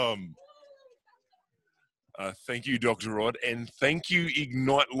Um, Thank you, Dr. Rod, and thank you,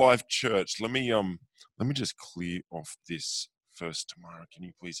 Ignite Life Church. Let me just clear off this first, Tamara. Can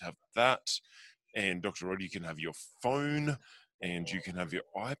you please have that? And Dr. Rod, you can have your phone, and you can have your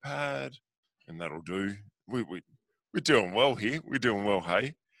iPad, and that'll do. We're doing well here. We're doing well.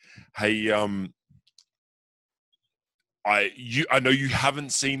 Hey. I know you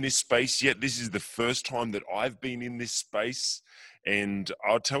haven't seen this space yet. This is the first time that I've been in this space, and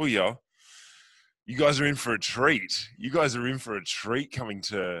I'll tell you, you guys are in for a treat. You guys are in for a treat coming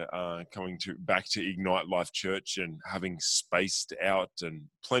to back to Ignite Life Church and having spaced out and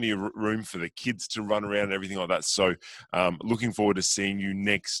plenty of room for the kids to run around and everything like that. So, looking forward to seeing you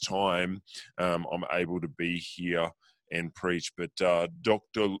next time I'm able to be here and preach. But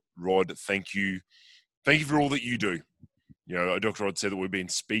Dr. Rod, thank you for all that you do. You know, Dr. Rod said that we've been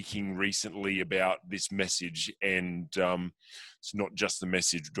speaking recently about this message, and it's not just the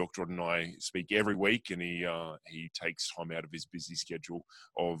message. Dr. Rod and I speak every week, and he takes time out of his busy schedule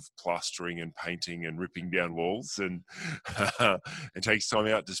of plastering and painting and ripping down walls, and and takes time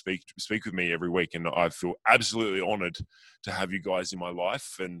out to speak with me every week. And I feel absolutely honoured to have you guys in my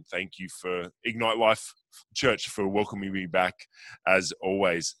life, and thank you for Ignite Life Church for welcoming me back as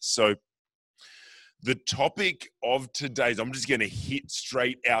always. So, the topic of today's, I'm just going to hit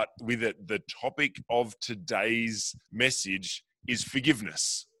straight out with it. The topic of today's message is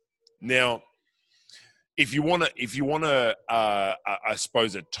forgiveness. Now, if you want to, I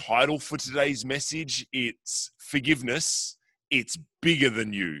suppose a title for today's message, it's forgiveness. It's bigger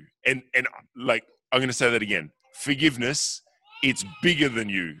than you. And like, I'm going to say that again. Forgiveness. It's bigger than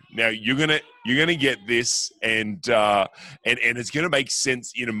you. Now you're gonna get this, and it's going to make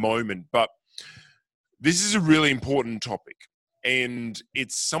sense in a moment, but this is a really important topic, and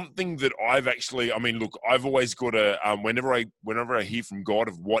it's something that I've always got to, whenever I hear from God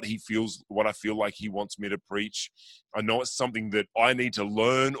of what I feel like he wants me to preach, I know it's something that I need to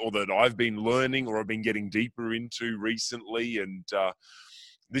learn, or that I've been learning, or I've been getting deeper into recently. And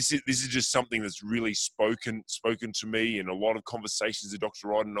this is just something that's really spoken to me, and a lot of conversations that Dr.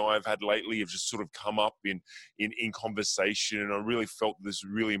 Rod and I have had lately have just sort of come up in conversation, and I really felt this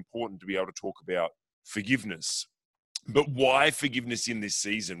was really important to be able to talk about forgiveness. But why forgiveness in this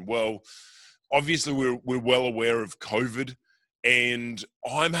season? Well, obviously we're well aware of COVID, and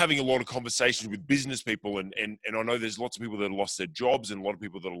I'm having a lot of conversations with business people, and I know there's lots of people that have lost their jobs and a lot of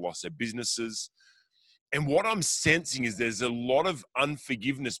people that have lost their businesses. And what I'm sensing is there's a lot of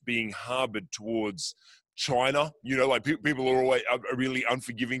unforgiveness being harbored towards China. You know, like people are really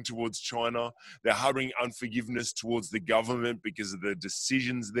unforgiving towards China. They're harboring unforgiveness towards the government because of the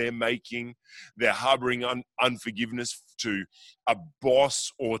decisions they're making. They're harboring unforgiveness to a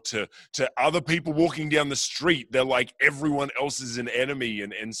boss, or to other people walking down the street. They're like, everyone else is an enemy.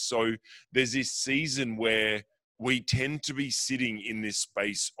 And so there's this season where we tend to be sitting in this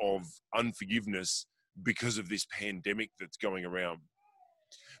space of unforgiveness because of this pandemic that's going around.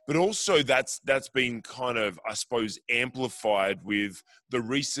 But also that's been kind of, I suppose, amplified with the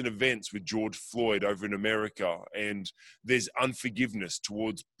recent events with George Floyd over in America. And there's unforgiveness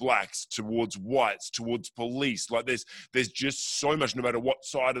towards blacks, towards whites, towards police. Like there's just so much, no matter what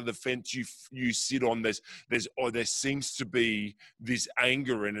side of the fence you sit on, there seems to be this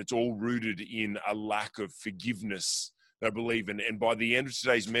anger, and it's all rooted in a lack of forgiveness, I believe. And by the end of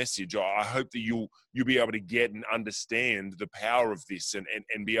today's message, I hope that you'll be able to get and understand the power of this,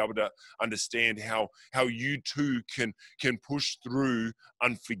 and be able to understand how you too can push through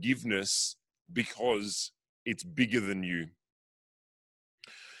unforgiveness because it's bigger than you.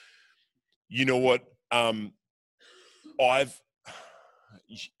 You know what?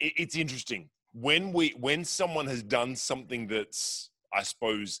 It's interesting when someone has done something that's, I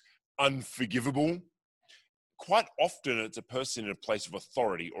suppose, unforgivable. Quite often it's a person in a place of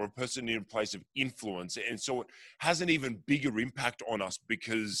authority, or a person in a place of influence. And so it has an even bigger impact on us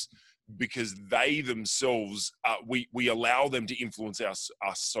because they themselves, we allow them to influence us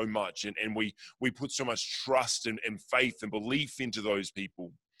so much. And we put so much trust and faith and belief into those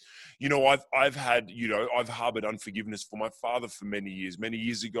people. You know, I've harbored unforgiveness for my father for many years. Many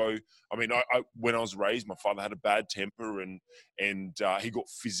years ago, I mean, when I was raised, my father had a bad temper, and he got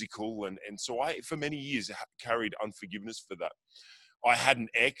physical, and so I, for many years, carried unforgiveness for that. I had an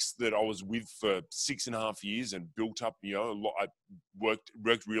ex that I was with for 6.5 years, and built up, a lot. I worked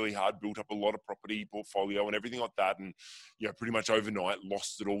really hard, built up a lot of property portfolio and everything like that, and pretty much overnight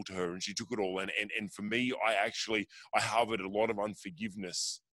lost it all to her, and she took it all. And for me, I harbored a lot of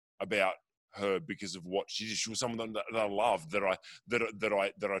unforgiveness about her because of what she did. She was someone that I loved, that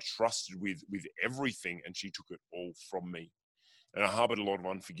I trusted with everything, and she took it all from me. And I harbored a lot of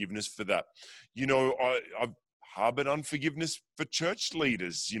unforgiveness for that. I've harbored unforgiveness for church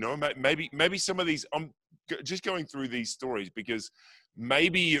leaders. Maybe some of these, I'm just going through these stories because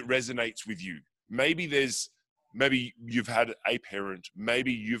maybe it resonates with you. Maybe you've had a parent,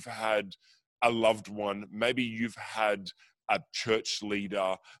 maybe you've had a loved one, maybe you've had a church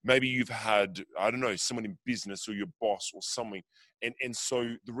leader, maybe you've had, I don't know, someone in business or your boss or something. And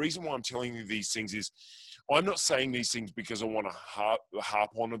so the reason why I'm telling you these things is I'm not saying these things because I want to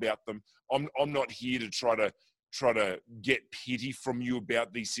harp on about them. I'm not here to try to get pity from you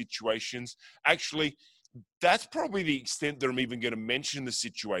about these situations. Actually, that's probably the extent that I'm even going to mention the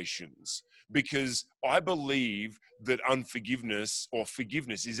situations, because I believe that unforgiveness or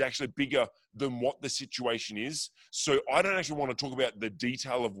forgiveness is actually bigger than what the situation is. So I don't actually want to talk about the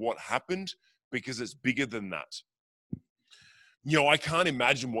detail of what happened because it's bigger than that. I can't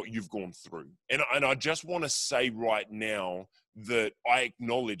imagine what you've gone through. And I just want to say right now that I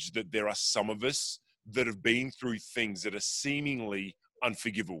acknowledge that there are some of us that have been through things that are seemingly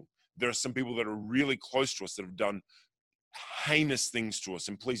unforgivable. There are some people that are really close to us that have done heinous things to us.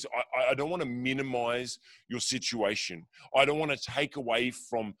 And please, I don't want to minimize your situation. I don't want to take away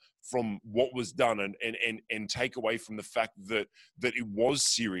from what was done and take away from the fact that it was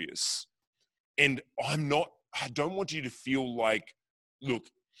serious. And I don't want you to feel like, look,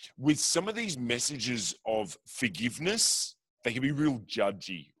 with some of these messages of forgiveness, they can be real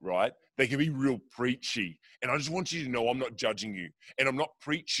judgy, right? They can be real preachy. And I just want you to know I'm not judging you. And I'm not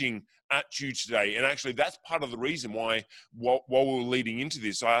preaching at you today. And actually, that's part of the reason why, while we were leading into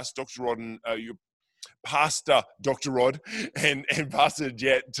this, I asked Dr. Rod and your Pastor Dr. Rod and Pastor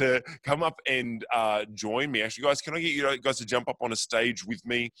Jet to come up and join me. Actually, guys, can I get you guys to jump up on a stage with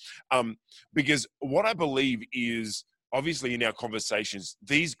me? Because what I believe is, obviously in our conversations,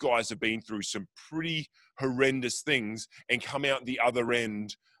 these guys have been through some pretty horrendous things and come out the other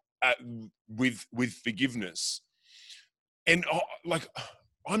end with forgiveness. And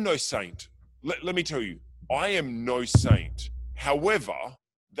I'm no saint. Let me tell you, I am no saint. However,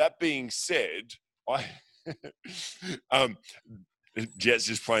 that being said, Jet's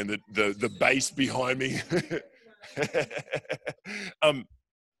just playing the bass behind me.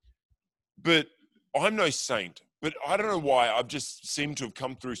 But I'm no saint. But I don't know why I've just seemed to have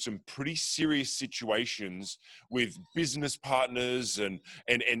come through some pretty serious situations with business partners and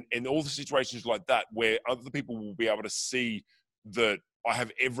all the situations like that, where other people will be able to see that I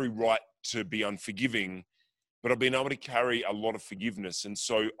have every right to be unforgiving, but I've been able to carry a lot of forgiveness. And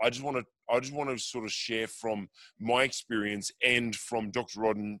so I just want to sort of share from my experience and from Dr.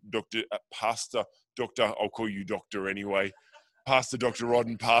 Rod and Pastor Dr. I'll call you Doctor anyway, Pastor Dr. Rod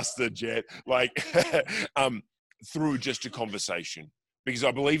and Pastor Jet, through just a conversation, because I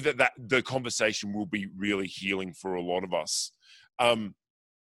believe that the conversation will be really healing for a lot of us.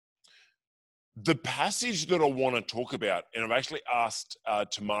 The passage that I want to talk about, and I've actually asked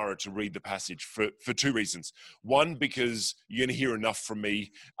Tamara to read the passage for two reasons. One, because you're going to hear enough from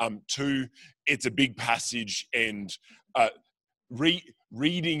me. Two, it's a big passage, and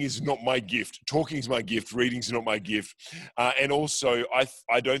reading is not my gift. Talking is my gift. Reading is not my gift. And also,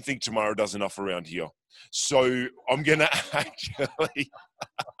 I don't think Tamara does enough around here. So I'm going to actually...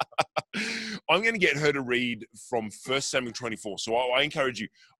 I'm going to get her to read from 1 Samuel 24. So I encourage you,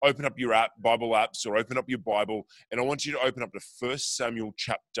 open up your Bible apps, or open up your Bible, and I want you to open up to 1 Samuel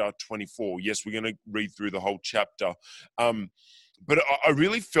chapter 24. Yes, we're going to read through the whole chapter. But I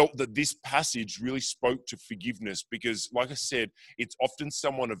really felt that this passage really spoke to forgiveness because, like I said, it's often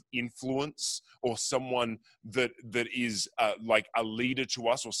someone of influence or someone that is like a leader to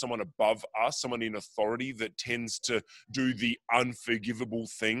us, or someone above us, someone in authority that tends to do the unforgivable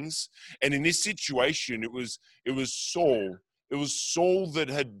things. And in this situation, it was Saul. It was Saul that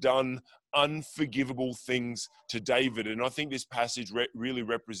had done unforgivable things to David. And I think this passage really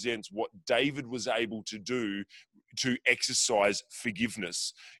represents what David was able to do to exercise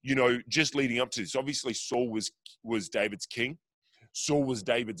forgiveness. Just leading up to this, obviously Saul was David's king. Saul was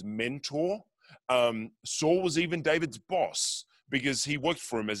David's mentor. Saul was even David's boss because he worked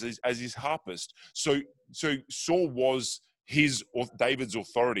for him as his harpist. So Saul was David's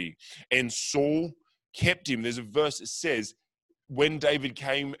authority, and Saul kept him. There's a verse that says, when David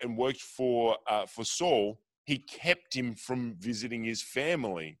came and worked for Saul, he kept him from visiting his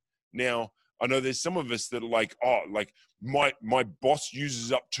family. Now, I know there's some of us that are like my boss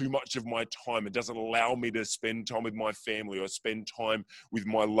uses up too much of my time. It doesn't allow me to spend time with my family or spend time with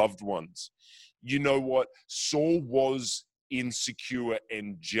my loved ones. You know what? Saul was insecure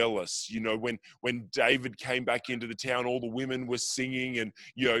and jealous. You know, when David came back into the town, all the women were singing, and,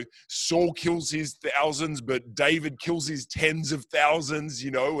 you know, Saul kills his thousands, but David kills his tens of thousands,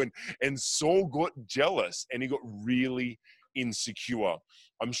 you know, and Saul got jealous and he got really insecure.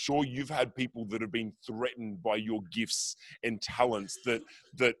 I'm sure you've had people that have been threatened by your gifts and talents,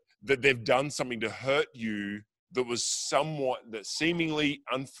 that they've done something to hurt you that was that seemingly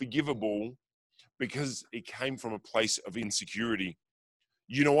unforgivable, because it came from a place of insecurity.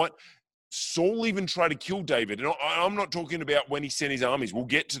 You know what? Saul even tried to kill David. And I'm not talking about when he sent his armies. We'll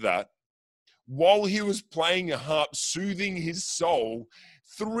get to that. While he was playing a harp, soothing his soul,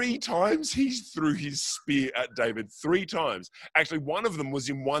 3 times he threw his spear at David. 3 times. Actually, one of them was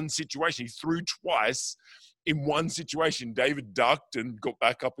in one situation. He threw twice in one situation. David ducked and got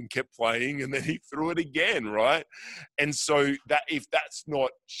back up and kept playing, and then he threw it again, right? And so that, if that's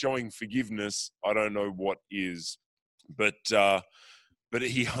not showing forgiveness, I don't know what is. But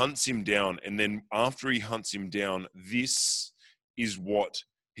he hunts him down, and then after he hunts him down, this is what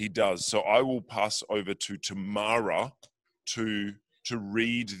he does. So I will pass over to Tamara to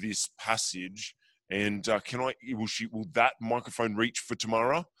read this passage. And will that microphone reach for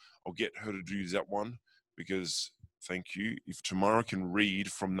Tamara? I'll get her to do that one, because thank you. If Tamara can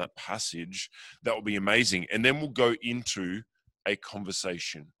read from that passage, that will be amazing. And then we'll go into a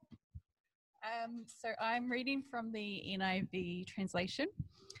conversation. So I'm reading from the NIV translation.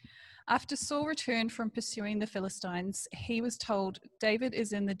 After Saul returned from pursuing the Philistines, he was told, David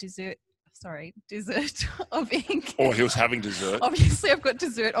is in the desert of En-Gedi. Or he was having dessert. Obviously, I've got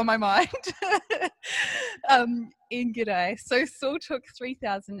dessert on my mind. En-Gedi. So Saul took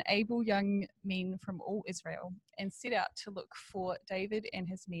 3,000 able young men from all Israel and set out to look for David and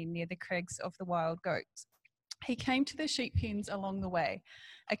his men near the crags of the wild goats. He came to the sheep pens along the way.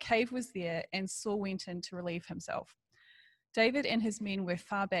 A cave was there, and Saul went in to relieve himself. David and his men were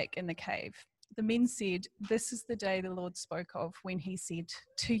far back in the cave. The men said, "This is the day the Lord spoke of when he said,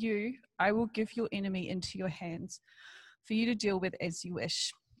 'To you, I will give your enemy into your hands, for you to deal with as you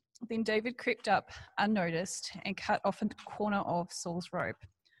wish.'" Then David crept up unnoticed and cut off a corner of Saul's robe.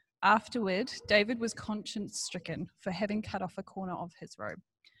 Afterward, David was conscience-stricken for having cut off a corner of his robe.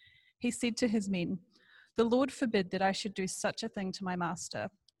 He said to his men, "The Lord forbid that I should do such a thing to my master,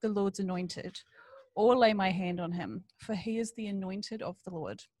 the Lord's anointed, or lay my hand on him, for he is the anointed of the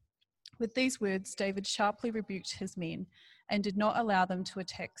Lord." With these words, David sharply rebuked his men and did not allow them to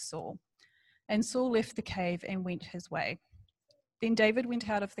attack Saul. And Saul left the cave and went his way. Then David went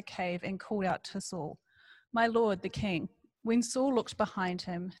out of the cave and called out to Saul, "My lord, the king." When Saul looked behind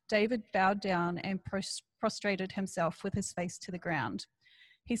him, David bowed down and prostrated himself with his face to the ground.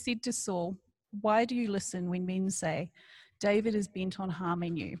 He said to Saul, "Why do you listen when men say, 'David is bent on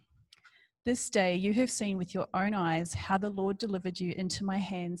harming you'? This day you have seen with your own eyes how the Lord delivered you into my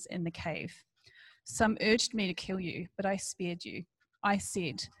hands in the cave. Some urged me to kill you, but I spared you. I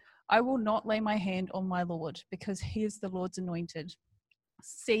said, 'I will not lay my hand on my Lord, because he is the Lord's anointed.'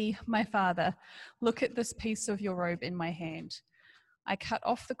 See, my father, look at this piece of your robe in my hand. I cut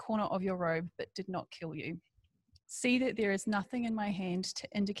off the corner of your robe, but did not kill you. See that there is nothing in my hand to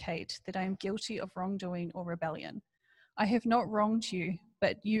indicate that I am guilty of wrongdoing or rebellion. I have not wronged you,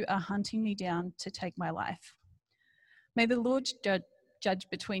 but you are hunting me down to take my life. May the Lord judge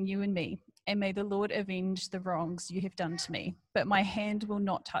between you and me, and may the Lord avenge the wrongs you have done to me, but my hand will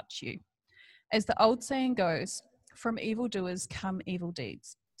not touch you. As the old saying goes, from evildoers come evil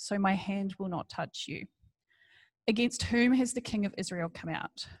deeds, so my hand will not touch you. Against whom has the king of Israel come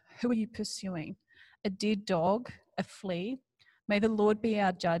out? Who are you pursuing? A dead dog, a flea? May the Lord be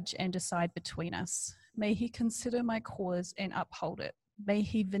our judge and decide between us. May he consider my cause and uphold it. May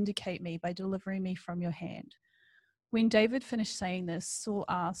he vindicate me by delivering me from your hand." When David finished saying this, Saul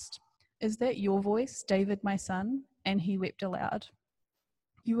asked, "Is that your voice, David, my son?" And he wept aloud.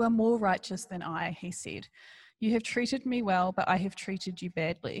 "You are more righteous than I," he said. "You have treated me well, but I have treated you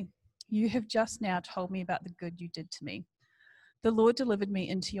badly. You have just now told me about the good you did to me. The Lord delivered me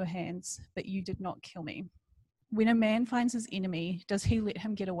into your hands, but you did not kill me. When a man finds his enemy, does he let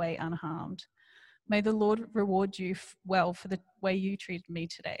him get away unharmed? May the Lord reward you well for the way you treated me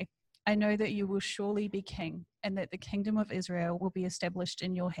today. I know that you will surely be king, and that the kingdom of Israel will be established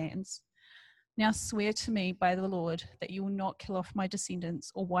in your hands. Now swear to me by the Lord that you will not kill off my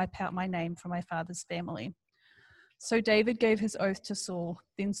descendants or wipe out my name from my father's family." So David gave his oath to Saul.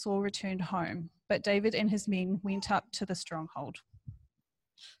 Then Saul returned home, but David and his men went up to the stronghold.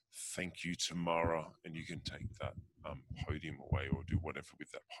 Thank you, Tamara. And you can take that podium away, or do whatever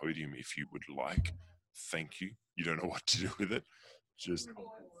with that podium if you would like. Thank you. You don't know what to do with it. Just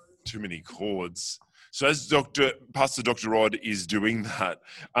too many chords. So as Pastor Dr. Rod is doing that,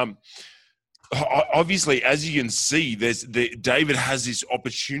 obviously, as you can see, David has this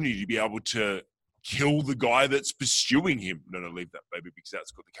opportunity to be able to kill the guy that's pursuing him. No, leave that, baby, because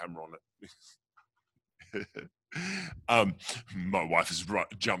that's got the camera on it. My wife has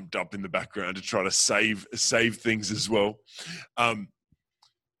jumped up in the background to try to save things as well.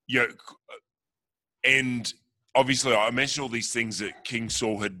 And obviously, I mentioned all these things that King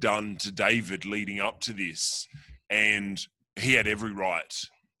Saul had done to David leading up to this, and he had every right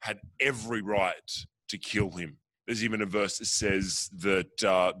to kill him. There's even a verse that says that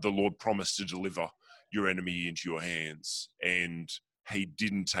the Lord promised to deliver your enemy into your hands, and he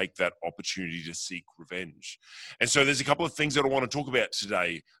didn't take that opportunity to seek revenge. And so there's a couple of things that I want to talk about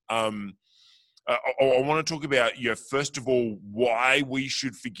today. I want to talk about, first of all, why we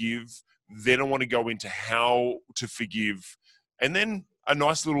should forgive. Then I want to go into how to forgive, and then a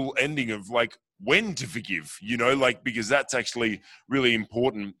nice little ending of like when to forgive, because that's actually really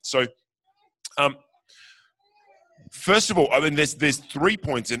important. So, first of all, I mean, there's 3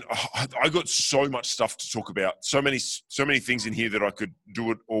 points, and I got so much stuff to talk about. So many things in here that I could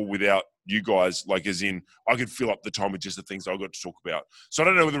do it all without you guys. Like, as in, I could fill up the time with just the things I got to talk about. So I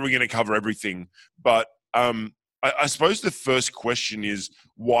don't know whether we're going to cover everything, but I suppose the first question is,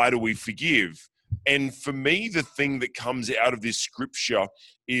 why do we forgive? And for me, the thing that comes out of this scripture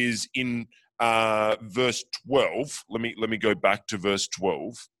is in verse 12. Let me go back to verse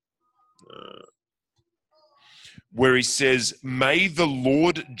 12. Where he says, "May the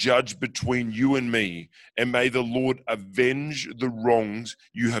Lord judge between you and me, and may the Lord avenge the wrongs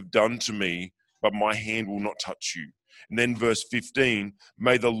you have done to me, but my hand will not touch you." And then verse 15,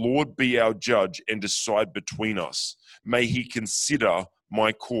 "May the Lord be our judge and decide between us. May he consider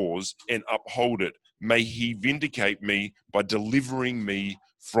my cause and uphold it. May he vindicate me by delivering me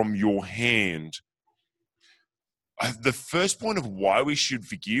from your hand." The first point of why we should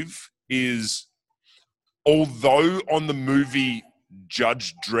forgive is, although on the movie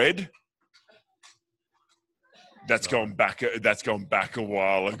Judge Dredd, that's gone back a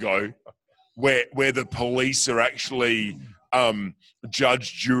while ago, where the police are actually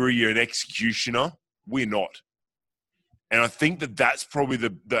judge, jury, and executioner, we're not. And I think that's probably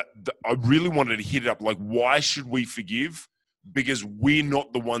the I really wanted to hit it up. Like, why should we forgive? Because we're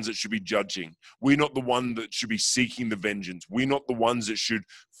not the ones that should be judging. We're not the one that should be seeking the vengeance. We're not the ones that should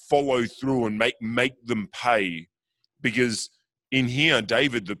follow through and make them pay. Because in here,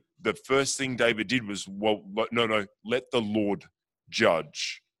 David, the first thing David did was, well, no, let the Lord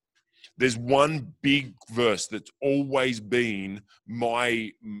judge. There's one big verse that's always been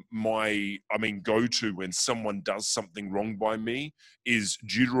my go-to when someone does something wrong by me is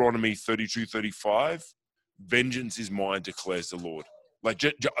Deuteronomy 32:35. "Vengeance is mine, declares the Lord."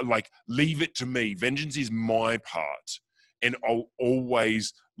 Like, leave it to me. Vengeance is my part, and I'll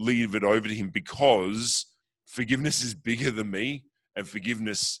always leave it over to him, because forgiveness is bigger than me, and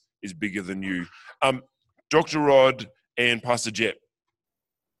forgiveness is bigger than you. Dr. Rod and Pastor Jet,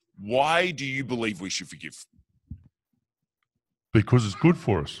 why do you believe we should forgive? Because it's good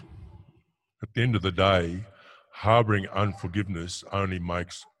for us. At the end of the day, harboring unforgiveness only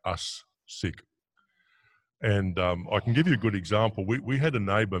makes us sick. And I can give you a good example. We had a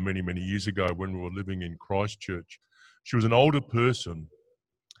neighbour many, many years ago when we were living in Christchurch. She was an older person,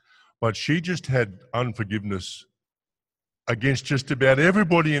 but she just had unforgiveness against just about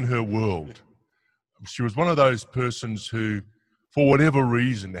everybody in her world. She was one of those persons who, for whatever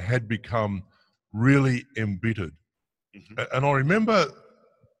reason, had become really embittered. Mm-hmm. And I remember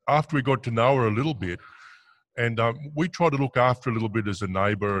after we got to know her a little bit, and we tried to look after a little bit as a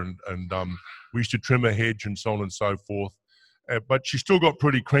neighbour, and we used to trim her hedge and so on and so forth. But she still got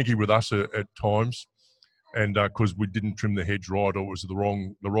pretty cranky with us at times, and because we didn't trim the hedge right, or it was the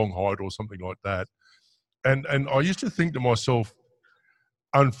wrong height or something like that. And I used to think to myself,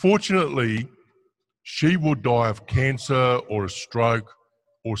 unfortunately, she would die of cancer or a stroke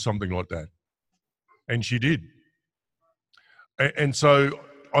or something like that. And she did. And so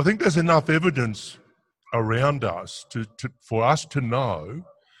I think there's enough evidence around us for us to know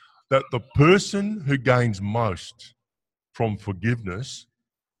that the person who gains most from forgiveness,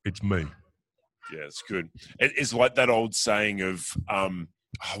 it's me. Yeah, it's good. It's like that old saying of,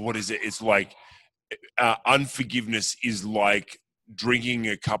 what is it? It's like unforgiveness is like drinking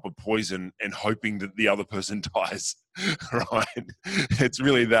a cup of poison and hoping that the other person dies, right? It's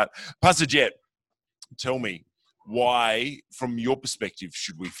really that. Pastor Jet, tell me, why, from your perspective,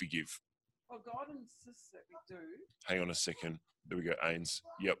 should we forgive? Well, God insists that we do. Hang on a second. There we go, Ains.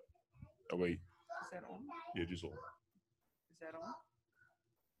 Yep. Are we? Is that on? Yeah, just all. Is that on?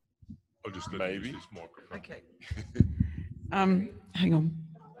 I'll just let Maybe. you use this microphone. Okay. Hang on.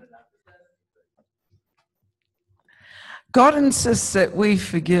 God insists that we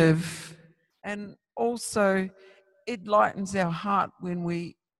forgive, and also it lightens our heart when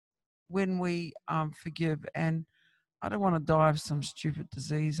we forgive. And I don't want to die of some stupid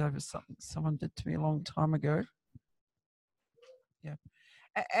disease over something someone did to me a long time ago. Yeah,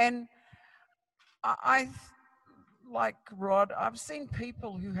 and I like Rod. I've seen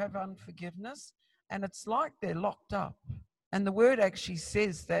people who have unforgiveness, and it's like they're locked up. And the word actually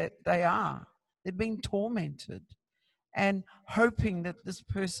says that they're being tormented and hoping that this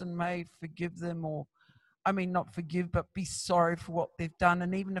person may forgive them, or, I mean, not forgive, but be sorry for what they've done.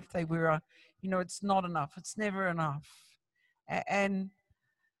 And even if they were, it's not enough. It's never enough. And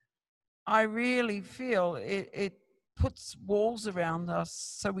I really feel it puts walls around us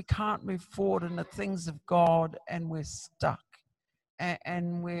so we can't move forward in the things of God, and we're stuck,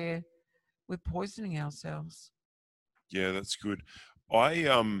 and we're poisoning ourselves. Yeah, that's good.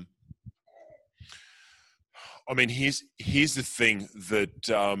 I mean, here's the thing that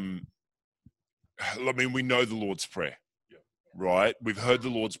I mean, we know the Lord's Prayer, right? We've heard the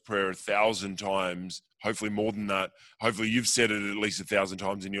Lord's Prayer 1,000 times, hopefully more than that. Hopefully you've said it at least 1,000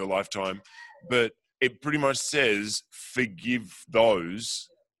 times in your lifetime. But it pretty much says, forgive those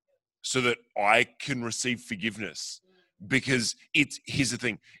so that I can receive forgiveness. Because here's the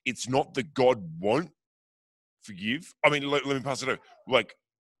thing, it's not that God won't forgive. I mean, let me pass it over. Like,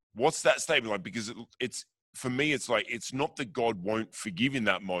 what's that statement like? Because it's for me, it's like, it's not that God won't forgive in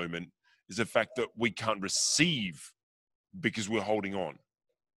that moment, it's the fact that we can't receive because we're holding on.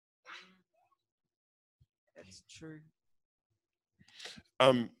 That's true.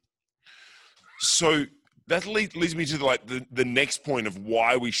 So that leads me to like the next point of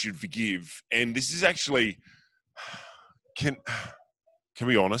why we should forgive. And this is actually, can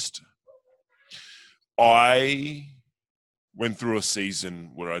be honest, I went through a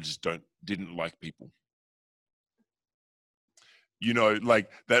season where I just didn't like people. Like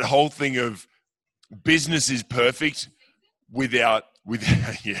that whole thing of business is perfect without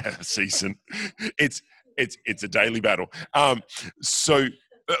yeah, season. It's a daily battle. So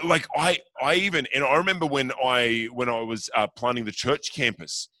like I remember when I was planning the church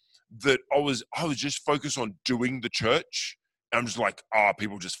campus, that I was just focused on doing the church. I'm just like,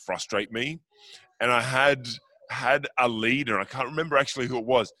 people just frustrate me. And I had a leader, I can't remember actually who it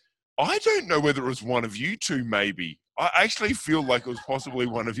was. I don't know whether it was one of you two, maybe. I actually feel like it was possibly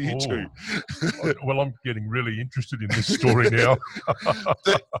one of you two. Well, I'm getting really interested in this story now.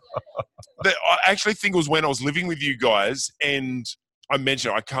 I actually think it was when I was living with you guys, and I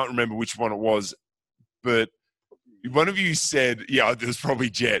mentioned, I can't remember which one it was, but one of you said, yeah, it was probably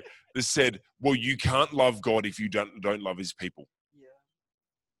Jet, that said, well, you can't love God if you don't love his people. Yeah.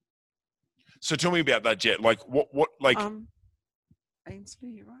 So tell me about that, Jet. Like, what, like... Ainsley,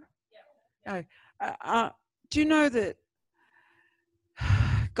 you right? Yeah. Do you know that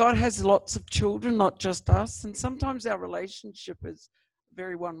God has lots of children, not just us? And sometimes our relationship is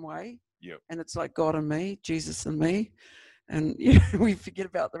very one way. Yep. And it's like God and me, Jesus and me. And we forget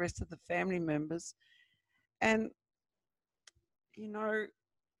about the rest of the family members. And, in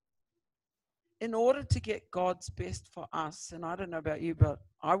order to get God's best for us, and I don't know about you, but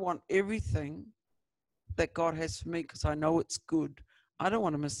I want everything that God has for me because I know it's good. I don't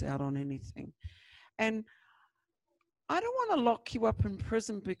want to miss out on anything. And I don't want to lock you up in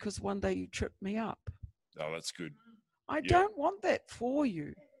prison because one day you trip me up. Oh, that's good. I don't want that for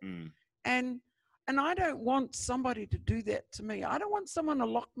you. Mm. And I don't want somebody to do that to me. I don't want someone to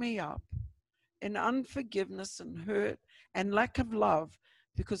lock me up in unforgiveness and hurt and lack of love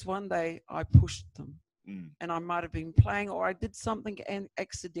because one day I pushed them. And I might have been playing, or I did something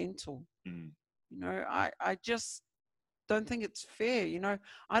accidental. I just don't think it's fair.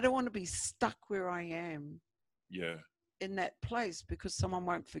 I don't want to be stuck where I am. Yeah. In that place because someone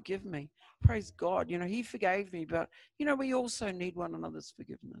won't forgive me. Praise God. He forgave me, but we also need one another's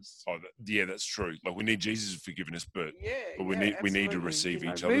forgiveness. Oh, yeah, that's true. Like, we need Jesus' forgiveness, but we need to receive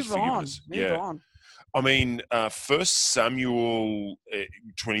each other's forgiveness. Move on. I mean, 1 Samuel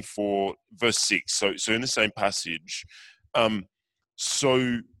 24 verse 6. So in the same passage,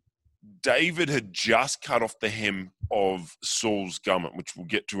 so David had just cut off the hem of Saul's garment, which we'll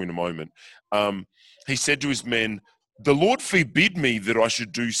get to in a moment. He said to his men, "The Lord forbid me that I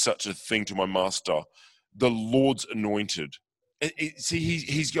should do such a thing to my master, the Lord's anointed." See,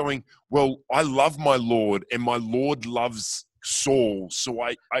 he's going, well, I love my Lord, and my Lord loves Saul, so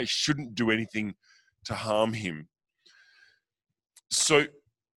I shouldn't do anything to harm him. So,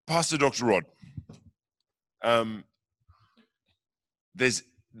 Pastor Dr. Rod, there's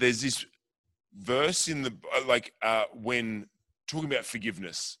this verse in the when talking about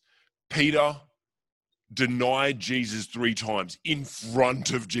forgiveness. Peter denied Jesus 3 times in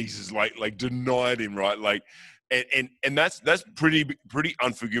front of Jesus, like denied him, right? Like, and that's pretty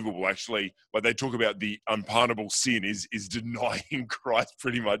unforgivable, actually. Like, they talk about the unpardonable sin is denying Christ,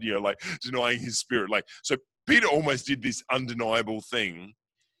 pretty much, like denying his spirit. Like, so Peter almost did this undeniable thing,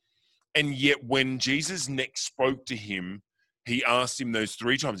 and yet when Jesus next spoke to him, he asked him those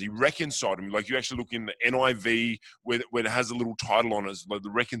 3 times. He reconciled him. Like, you actually look in the NIV where it has a little title on it, like the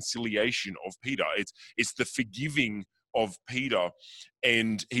reconciliation of Peter. It's the forgiving of Peter.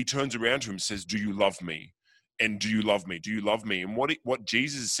 And he turns around to him and says, do you love me? And do you love me? Do you love me? And what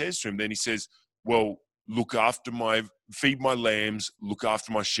Jesus says to him, then he says, well, feed my lambs, look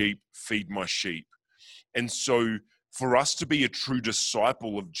after my sheep, feed my sheep. And so for us to be a true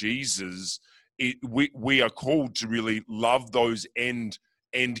disciple of Jesus, we are called to really love those and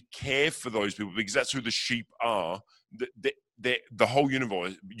care for those people, because that's who the sheep are. The whole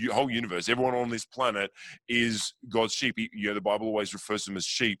universe, everyone on this planet is God's sheep. The Bible always refers to them as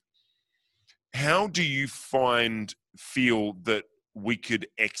sheep. How do you feel that we could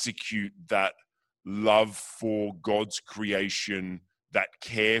execute that love for God's creation, that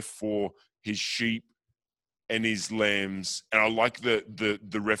care for his sheep and his lambs? And I like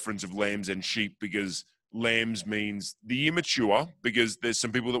the reference of lambs and sheep, because lambs means the immature, because there's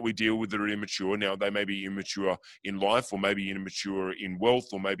some people that we deal with that are immature. Now, they may be immature in life, or maybe immature in wealth,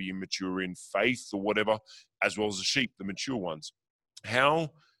 or maybe immature in faith, or whatever, as well as the sheep, the mature ones.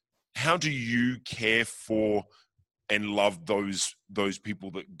 How do you care for and love those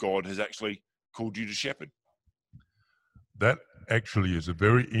people that God has actually called you to shepherd? That actually is a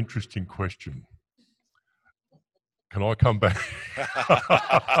very interesting question. Can I come back?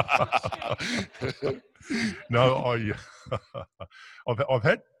 No, I've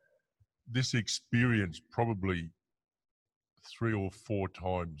had this experience probably 3 or 4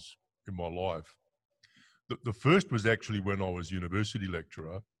 times in my life. The first was actually when I was university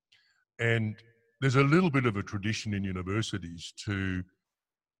lecturer, and there's a little bit of a tradition in universities to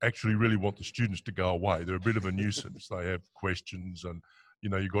actually really want the students to go away. They're a bit of a nuisance. They have questions, and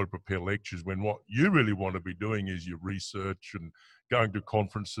you've got to prepare lectures, when what you really want to be doing is your research and going to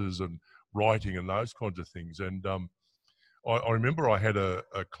conferences and writing and those kinds of things. And I remember I had a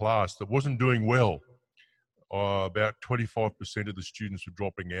class that wasn't doing well. About 25% of the students were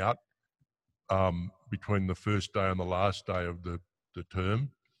dropping out between the first day and the last day of the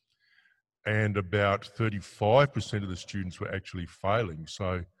term. And about 35% of the students were actually failing.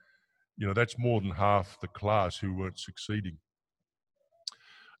 So, that's more than half the class who weren't succeeding.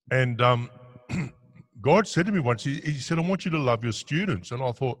 And God said to me once, he said, I want you to love your students. And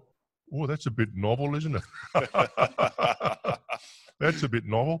I thought, oh, that's a bit novel, isn't it? That's a bit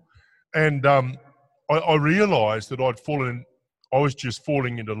novel. And I realized that I was just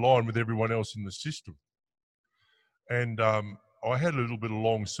falling into line with everyone else in the system. And I had a little bit of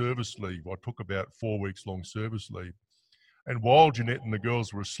long service leave. I took about 4 weeks long service leave. And while Jeanette and the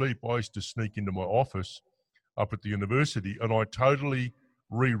girls were asleep, I used to sneak into my office up at the university, and I totally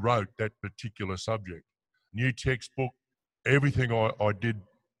rewrote that particular subject. New textbook, everything I did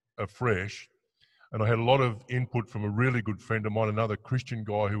afresh. And I had a lot of input from a really good friend of mine, another Christian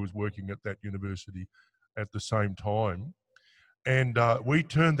guy who was working at that university at the same time. And we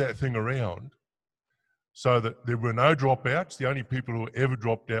turned that thing around so that there were no dropouts. The only people who ever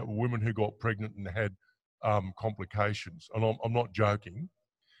dropped out were women who got pregnant and had complications. And I'm not joking.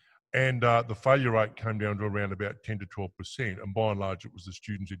 And the failure rate came down to around about 10 to 12%. And by and large, it was the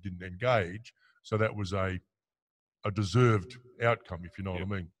students who didn't engage. So that was a deserved outcome, if you know what I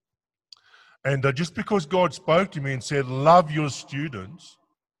mean. And just because God spoke to me and said, love your students,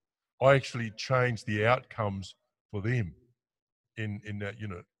 I actually changed the outcomes for them in that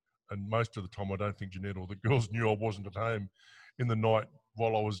unit. And most of the time, I don't think Jeanette or the girls knew I wasn't at home in the night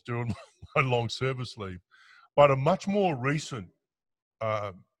while I was doing my long service leave. But a much more recent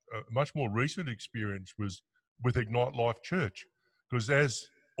experience was with Ignite Life Church. Because as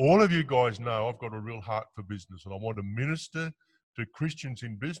all of you guys know, I've got a real heart for business, and I want to minister to Christians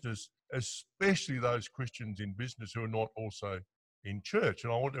in business, especially those Christians in business who are not also in church.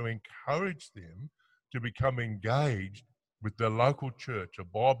 And I want to encourage them to become engaged with their local church, a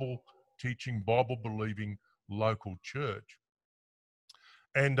Bible-teaching, Bible-believing local church.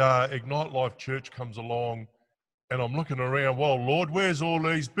 And Ignite Life Church comes along, and I'm looking around, well, Lord, where's all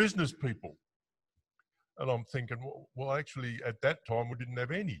these business people? And I'm thinking, well, actually, at that time, we didn't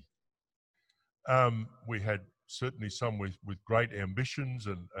have any. We had certainly some with great ambitions,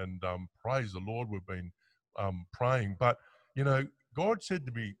 and praise the Lord, we've been praying. But, God said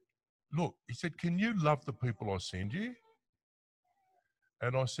to me, look, he said, can you love the people I send you?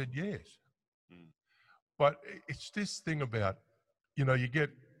 And I said, yes. Mm. But it's this thing about,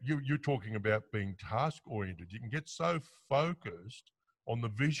 you're talking about being task oriented. You can get so focused on the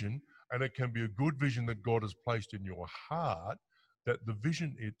vision, and it can be a good vision that God has placed in your heart, that the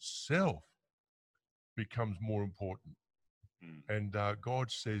vision itself becomes more important. Mm. And God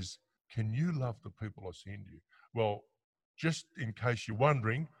says, can you love the people I send you? Well, just in case you're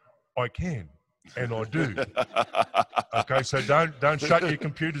wondering, I can, and I do. Okay, so don't shut your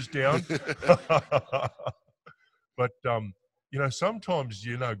computers down. But sometimes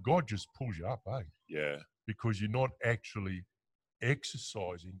God just pulls you up, Yeah, because you're not actually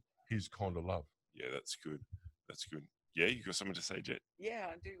exercising His kind of love. yeah, that's good. That's good. Yeah, you got something to say, Jet? Yeah,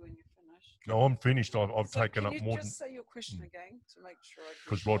 I do when you finish. No, I'm finished. I've So taken can up you more just say your question again to make sure I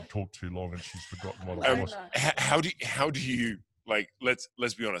because get Rod it? talked too long and she's forgotten what I No, was. no. How do you like? Let's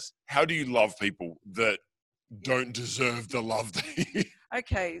be honest. How do you love people that don't deserve the love that you?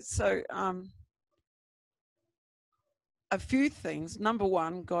 Okay, so a few things. Number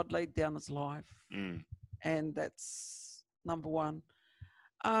one, God laid down His life, Mm, and that's number one.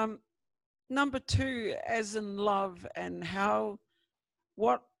 Number two, as in love, and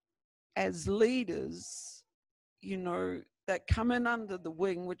what as leaders, that come in under the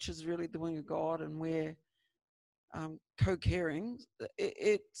wing, which is really the wing of God, and we're co-caring.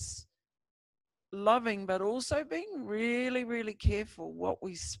 It's loving, but also being really, really careful what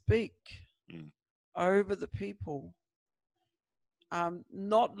we speak over the people.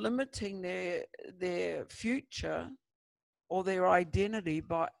 Not limiting their future or their identity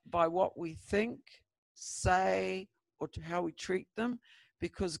by what we think, say, or to how we treat them,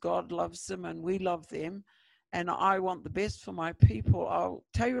 because God loves them and we love them, and I want the best for my people. I'll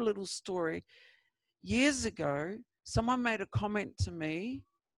tell you a little story. Years ago, someone made a comment to me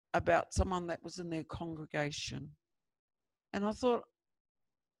about someone that was in their congregation, and I thought,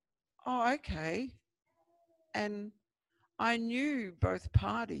 oh, okay. And I knew both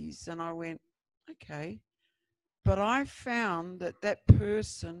parties, and I went, okay. But I found that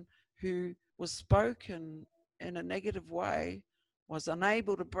person who was spoken in a negative way was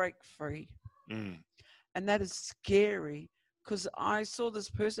unable to break free. mm, And that is scary, because I saw this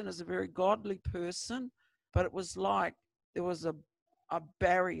person as a very godly person, but it was like there was a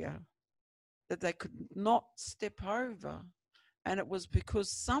barrier that they could not step over. And it was because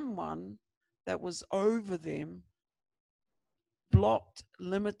someone that was over them blocked,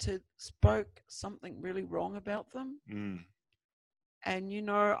 limited, spoke something really wrong about them. mm, And,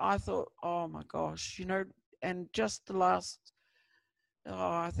 I thought, oh my gosh, and just the last,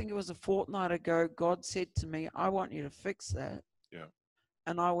 I think it was a fortnight ago, God said to me, I want you to fix that. Yeah.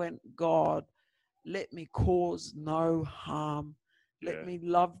 And I went, God, let me cause no harm. Yeah. Let me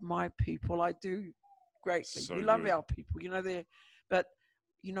love my people. I do greatly. So We love good. our people, but,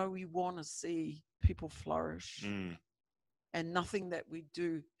 we want to see people flourish. Mm. And nothing that we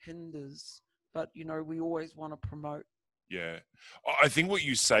do hinders, but we always want to promote. Yeah. I think what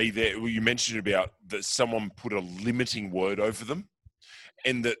you say there, what you mentioned about that someone put a limiting word over them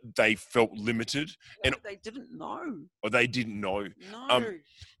and that they felt limited and they didn't know. or they didn't know. No.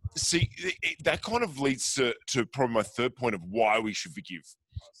 See, that kind of leads to probably my third point of why we should forgive.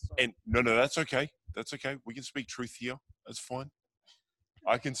 And no, that's okay. That's okay. We can speak truth here. That's fine.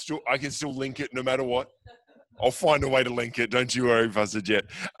 I can still link it no matter what. I'll find a way to link it. Don't you worry, Pastor Jet.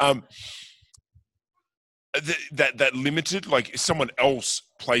 That limited, like someone else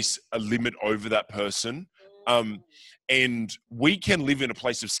place a limit over that person, and we can live in a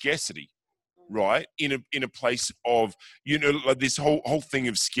place of scarcity, right? In a place of like this whole thing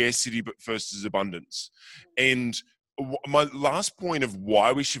of scarcity, but versus abundance. And my last point of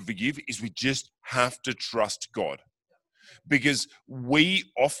why we should forgive is we just have to trust God. Because we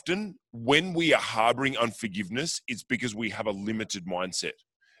often, when we are harboring unforgiveness, it's because we have a limited mindset.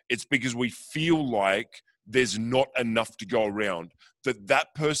 It's because we feel like there's not enough to go around.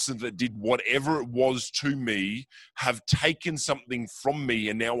 That person that did whatever it was to me have taken something from me,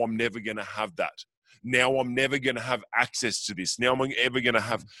 and now I'm never going to have that. Now I'm never going to have access to this. Now I'm ever going to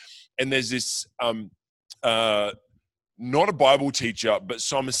have, and there's this not a Bible teacher, but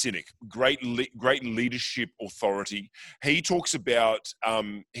Simon Sinek, great leadership authority. He talks about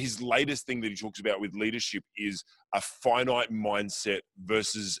his latest thing that he talks about with leadership is a finite mindset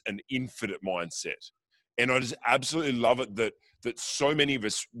versus an infinite mindset. And I just absolutely love it that that so many of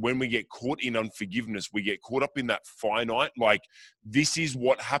us, when we get caught in unforgiveness, we get caught up in that finite, like, this is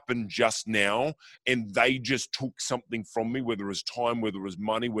what happened just now, and they just took something from me, whether it was time, whether it was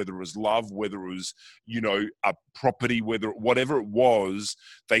money, whether it was love, whether it was, a property, whatever it was,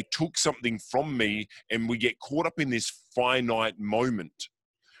 they took something from me, and we get caught up in this finite moment.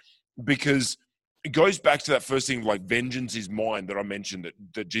 Because it goes back to that first thing, like, vengeance is mine, that I mentioned,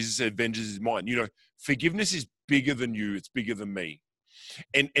 that Jesus said, vengeance is mine. Forgiveness is bigger than you. It's bigger than me.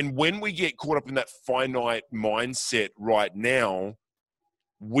 And when we get caught up in that finite mindset right now,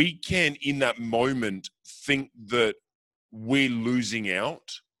 we can, in that moment, think that we're losing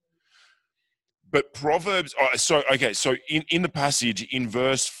out. But Proverbs, so in the passage, in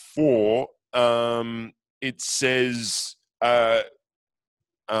verse 4, it says, the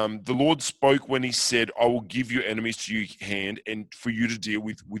Lord spoke when he said, I will give your enemies to your hand and for you to deal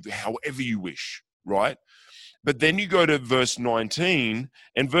with however you wish, right? But then you go to verse 19,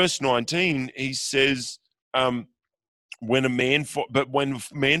 and verse 19, he says, when a man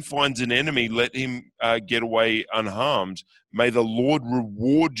finds an enemy, let him get away unharmed. May the Lord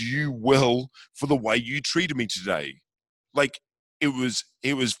reward you well for the way you treated me today. Like, it was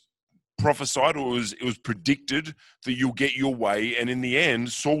prophesied, or it was predicted that you'll get your way. And in the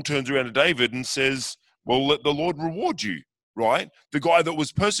end, Saul turns around to David and says, well, let the Lord reward you, right? The guy that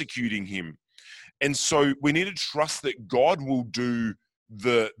was persecuting him. And so we need to trust that God will do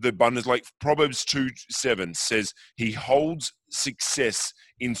the abundance. Like Proverbs 2:7 says, he holds success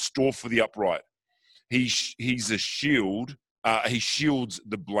in store for the upright. He's a shield. He shields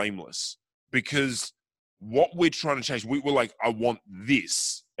the blameless. Because what we're trying to change, we're like, I want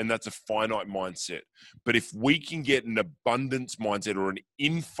this. And that's a finite mindset. But if we can get an abundance mindset or an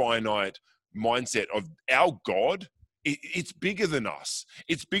infinite mindset of our God, it's bigger than us.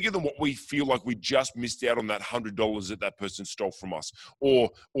 It's bigger than what we feel like we just missed out on, that $100 that person stole from us,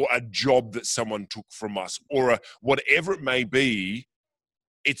 or a job that someone took from us, or whatever it may be.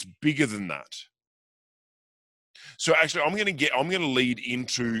 It's bigger than that. So actually, I'm going to lead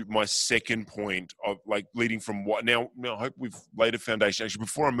into my second point of, like, leading from what now I hope we've laid a foundation. Actually,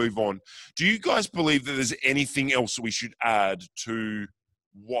 before I move on, do you guys believe that there's anything else we should add to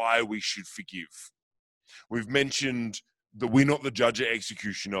why we should forgive? We've mentioned that we're not the judge or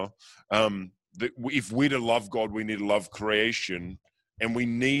executioner. That if we're to love God, we need to love creation, and we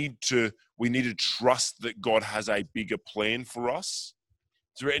need to trust that God has a bigger plan for us.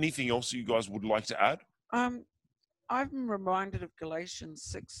 Is there anything else you guys would like to add? I'm reminded of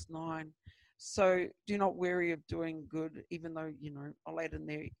Galatians 6:9. So do not weary of doing good, even though, I'll add in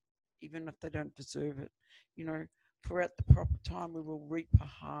there, even if they don't deserve it. For at the proper time we will reap a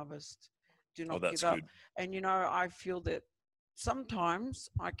harvest. Do not give up. Good. And, I feel that sometimes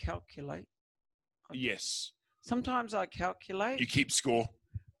I calculate. Yes. Sometimes I calculate. You keep score?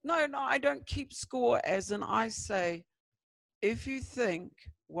 No, I don't keep score, as in I say, if you think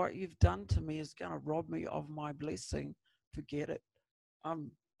what you've done to me is going to rob me of my blessing, forget it.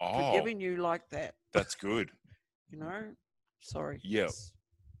 I'm forgiving you like that. That's good. Sorry. Yeah.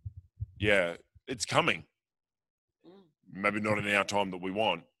 Yeah, it's coming. Maybe not in our time that we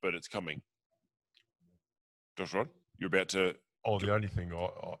want, but it's coming. Josh Rod, you're about to... The only thing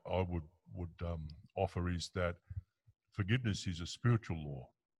I would offer is that forgiveness is a spiritual law.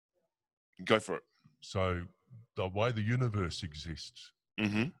 Go for it. So the way the universe exists,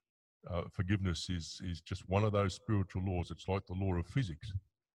 forgiveness is just one of those spiritual laws. It's like the law of physics.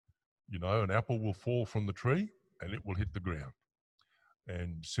 An apple will fall from the tree and it will hit the ground.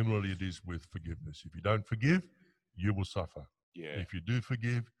 And similarly it is with forgiveness. If you don't forgive, you will suffer. Yeah. If you do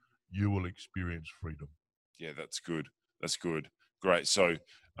forgive, you will experience freedom. Yeah, that's good. That's good. Great. So,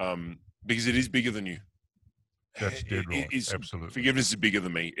 because it is bigger than you. That's dead right. Absolutely. Forgiveness is bigger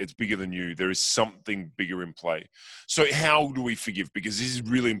than me. It's bigger than you. There is something bigger in play. So how do we forgive? Because this is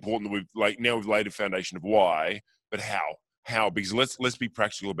really important that we've laid a foundation of why, but how? How? Because let's be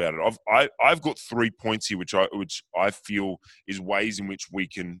practical about it. I've got 3 points here, which I feel is ways in which we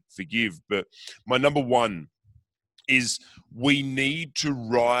can forgive. But my number one is we need to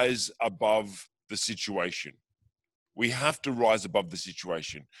rise above the situation. We have to rise above the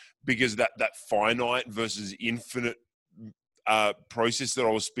situation, because that finite versus infinite process that I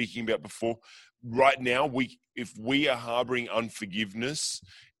was speaking about before. Right now, if we are harboring unforgiveness,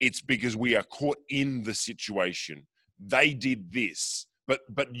 it's because we are caught in the situation. They did this, but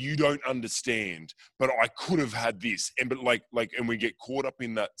you don't understand. But I could have had this, and we get caught up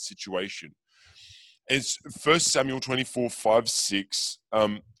in that situation. It's 1 Samuel 24:5-6.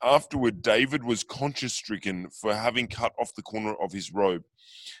 Afterward, David was conscience-stricken for having cut off the corner of his robe.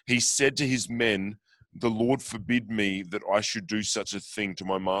 He said to his men, The Lord forbid me that I should do such a thing to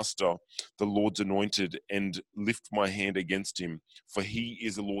my master, the Lord's anointed, and lift my hand against him, for he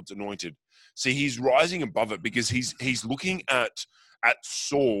is the Lord's anointed. See, he's rising above it because he's looking at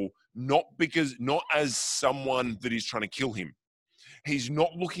Saul not as someone that is trying to kill him. He's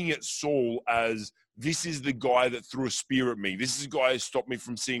not looking at Saul as, this is the guy that threw a spear at me. This is the guy who stopped me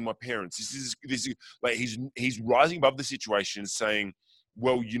from seeing my parents. This is like he's rising above the situation, saying,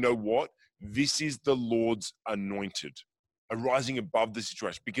 well, you know what? This is the Lord's anointed. Rising above the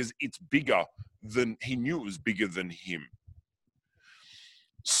situation because it's bigger than he knew it was bigger than him.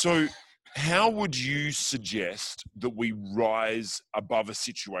 So how would you suggest that we rise above a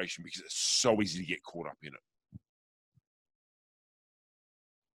situation? Because it's so easy to get caught up in it.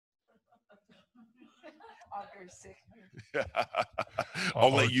 I'll go second.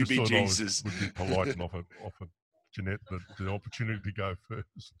 I'll let you be Jesus. Would be polite and offer Jeanette the opportunity to go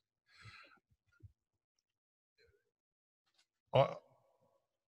first.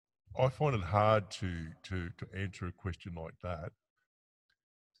 I find it hard to answer a question like that,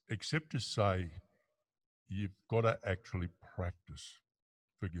 except to say you've got to actually practice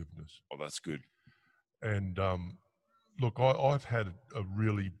forgiveness. Oh, that's good. And look, I've had a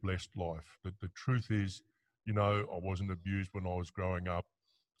really blessed life. The truth is, you know, I wasn't abused when I was growing up.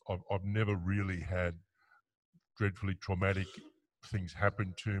 I've never really had dreadfully traumatic things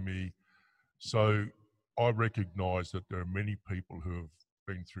happen to me. So I recognise that there are many people who have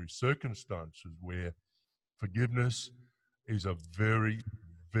been through circumstances where forgiveness is a very,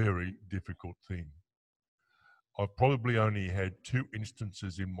 very difficult thing. I've probably only had 2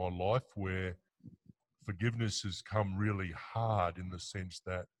 instances in my life where forgiveness has come really hard, in the sense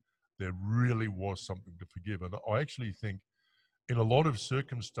that there really was something to forgive. And I actually think in a lot of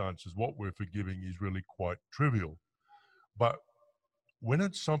circumstances, what we're forgiving is really quite trivial. But when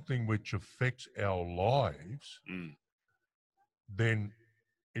it's something which affects our lives, then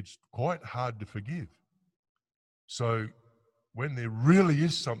it's quite hard to forgive. So when there really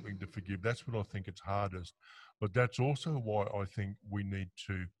is something to forgive, that's when I think it's hardest. But that's also why I think we need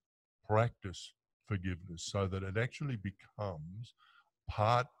to practice forgiveness, so that it actually becomes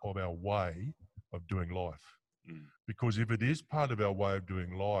part of our way of doing life. Because if it is part of our way of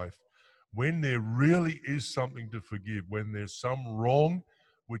doing life, when there really is something to forgive, when there's some wrong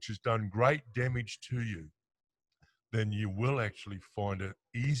which has done great damage to you, then you will actually find it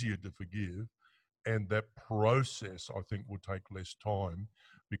easier to forgive. And that process, I think, will take less time,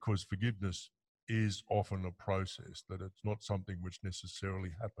 because forgiveness is often a process, that it's not something which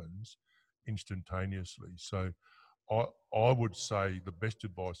necessarily happens instantaneously. So I would say the best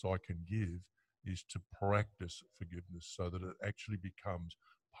advice I can give is to practice forgiveness, so that it actually becomes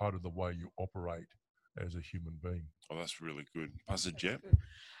part of the way you operate as a human being. Oh, that's really good. Pastor Jep?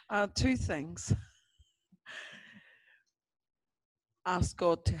 2 things. Ask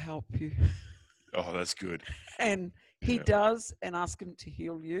God to help you. Oh, that's good. And he does, and ask him to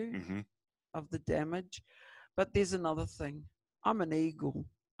heal you of the damage. But there's another thing. I'm an eagle.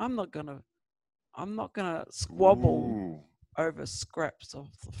 I'm not gonna squabble over scraps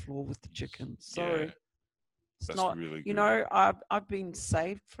off the floor with the chickens. Sorry. It's that's not really good. You know, I've been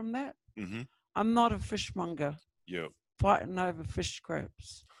saved from that. I'm not a fishmonger. Fighting over fish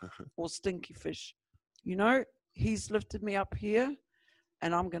scraps or stinky fish. You know, he's lifted me up here,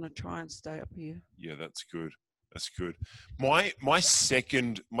 and I'm going to try and stay up here. Yeah, that's good. That's good. My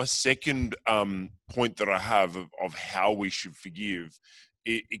second point that I have of how we should forgive,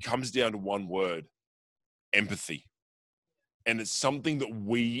 it comes down to one word: empathy. And it's something that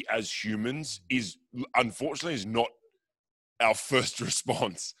we as humans unfortunately is not our first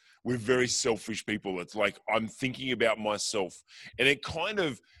response. We're very selfish people. It's like, I'm thinking about myself. And it kind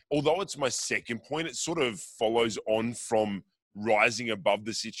of, although it's my second point, it sort of follows on from rising above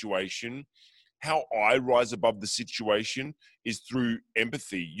the situation. How I rise above the situation is through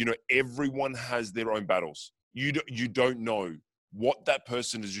empathy. You know, everyone has their own battles. You don't know what that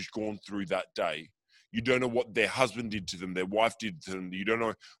person has just gone through that day. You don't know what their husband did to them, their wife did to them. You don't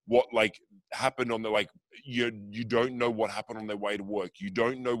know what happened on you don't know what happened on their way to work. You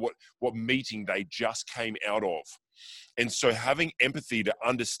don't know what meeting they just came out of. And so having empathy to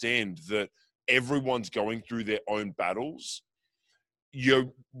understand that everyone's going through their own battles.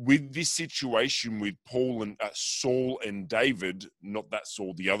 With this situation with Paul and Saul and David, not that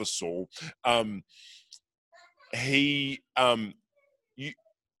Saul, the other Saul,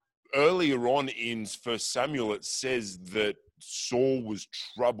 earlier on in 1 Samuel, it says that Saul was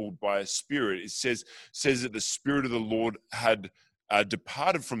troubled by a spirit. It says that the Spirit of the Lord had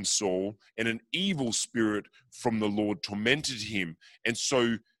departed from Saul, and an evil spirit from the Lord tormented him. And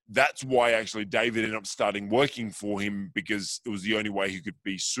so that's why actually David ended up starting working for him, because it was the only way he could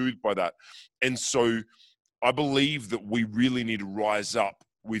be soothed by that. And so I believe that we really need to rise up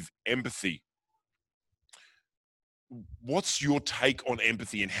with empathy. What's your take on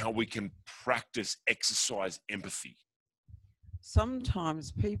empathy and how we can exercise empathy?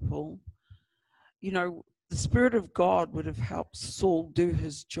 Sometimes people, the Spirit of God would have helped Saul do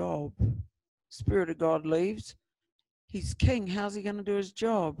his job. Spirit of God leaves. He's king. How's he going to do his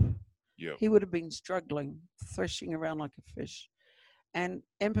job? Yeah. He would have been struggling, threshing around like a fish. And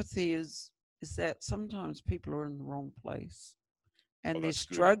empathy is that sometimes people are in the wrong place and they're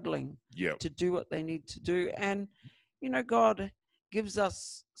struggling to do what they need to do. And, God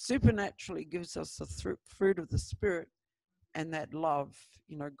supernaturally gives us the fruit of the Spirit and that love.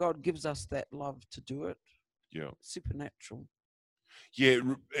 God gives us that love to do it. Yeah. Supernatural. Yeah,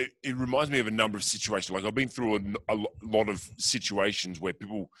 it reminds me of a number of situations. Like I've been through a lot of situations where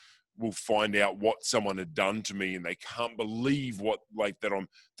people will find out what someone had done to me, and they can't believe that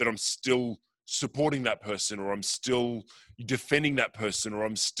I'm still supporting that person, or I'm still defending that person, or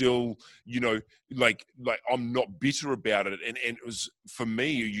I'm still, like I'm not bitter about it. And it was, for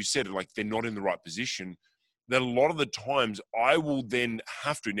me, you said it, like they're not in the right position. That a lot of the times I will then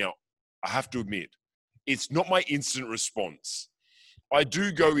have to, now I have to admit, it's not my instant response. I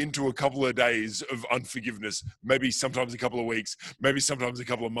do go into a couple of days of unforgiveness, maybe sometimes a couple of weeks, maybe sometimes a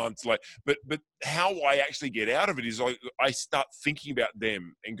couple of months. But how I actually get out of it is I start thinking about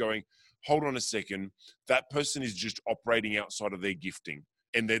them and going, hold on a second, that person is just operating outside of their gifting,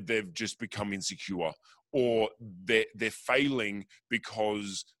 and they've just become insecure, or they're failing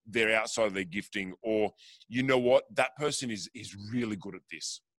because they're outside of their gifting, or you know what, that person is really good at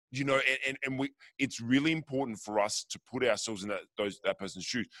this. It's really important for us to put ourselves in that person's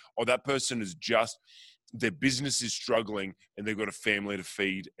shoes. Or that person is just, their business is struggling and they've got a family to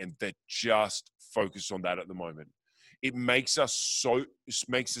feed and they're just focused on that at the moment. It makes us so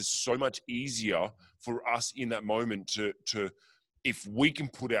much easier for us in that moment to if we can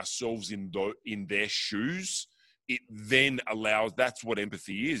put ourselves in their shoes, it then allows, that's what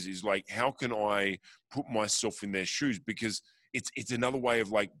empathy is like, how can I put myself in their shoes? Because it's another way of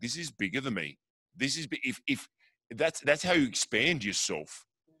like, this is bigger than me. This is, if that's how you expand yourself,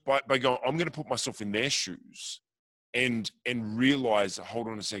 by going, I'm going to put myself in their shoes and realize, hold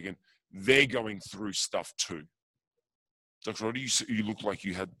on a second, they're going through stuff too. Dr. Roddy, you look like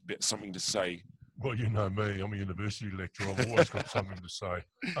you had something to say. Well, you know me, I'm a university lecturer. I've always got something to say.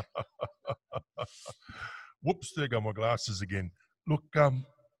 Whoops, there go my glasses again. Look,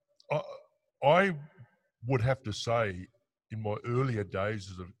 I would have to say, in my earlier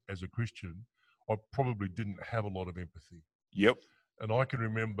days as a Christian, I probably didn't have a lot of empathy. Yep. And I can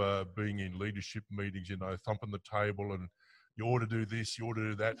remember being in leadership meetings, thumping the table, and you ought to do this, you ought to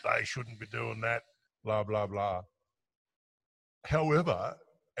do that, they shouldn't be doing that, blah, blah, blah. However,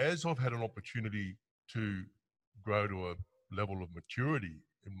 as I've had an opportunity to grow to a level of maturity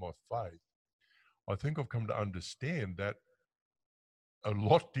in my faith, I think I've come to understand that a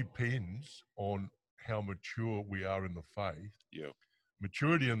lot depends on how mature we are in the faith. Yeah.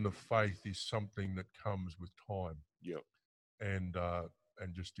 Maturity in the faith is something that comes with time. Yeah. And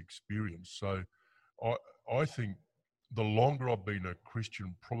just experience. So I think the longer I've been a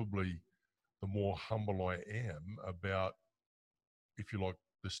Christian, probably the more humble I am about, if you like,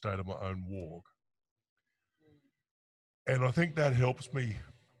 the state of my own walk. And I think that helps me,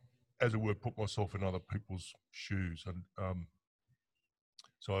 as it were, put myself in other people's shoes. And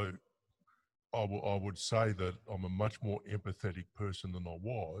so I would say that I'm a much more empathetic person than I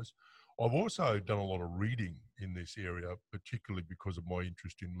was. I've also done a lot of reading in this area, particularly because of my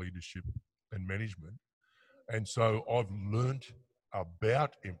interest in leadership and management. And so I've learnt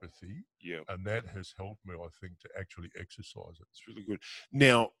about empathy, and that has helped me, I think, to actually exercise it. It's really good.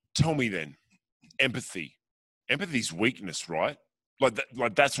 Now, tell me then, empathy. Empathy's weakness, right?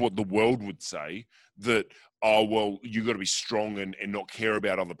 Like that's what the world would say, that, oh, well, you got to be strong and not care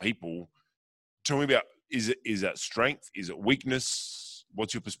about other people. Tell me about, is that strength? Is it weakness?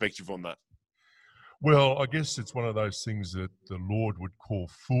 What's your perspective on that? Well, I guess it's one of those things that the Lord would call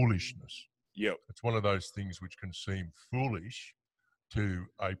foolishness. Yep. It's one of those things which can seem foolish to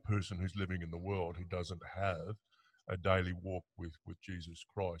a person who's living in the world who doesn't have a daily walk with Jesus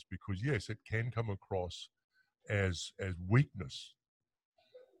Christ, because yes, it can come across as weakness.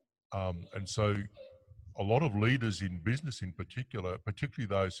 And so a lot of leaders in business in particular, particularly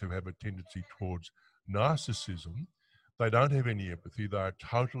those who have a tendency towards narcissism, they don't have any empathy. They are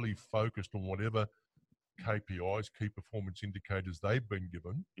totally focused on whatever KPIs, key performance indicators, they've been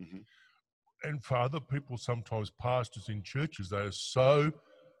given. Mm-hmm. And for other people, sometimes pastors in churches, they are so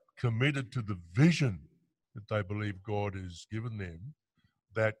committed to the vision that they believe God has given them,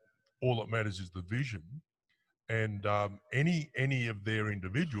 that all that matters is the vision. And any of their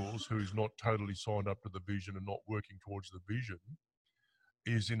individuals who's not totally signed up to the vision and not working towards the vision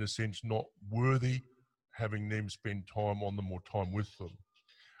is, in a sense, not worthy having them spend time on them or time with them.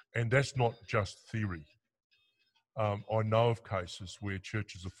 And that's not just theory. I know of cases where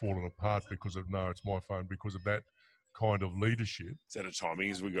churches have fallen apart because of, no, it's my phone, because of that kind of leadership. Is that a timing?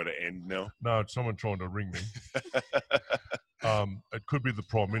 Is we got to end now? No, it's someone trying to ring me. It could be the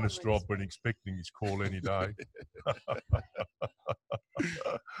Prime Minister. I've been expecting his call any day.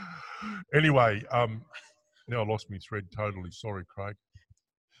 Anyway, now I lost my thread totally. Sorry, Craig.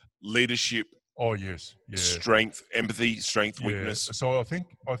 Leadership. Oh, yes. Yeah. Strength, empathy, strength, weakness. So I think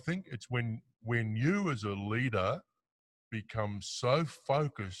it's when you as a leader become so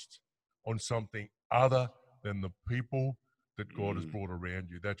focused on something other than the people that God has brought around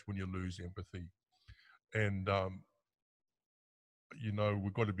you, that's when you lose empathy. And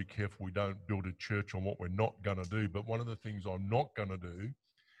we've got to be careful we don't build a church on what we're not going to do. But one of the things I'm not going to do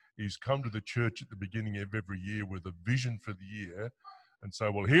is come to the church at the beginning of every year with a vision for the year and say,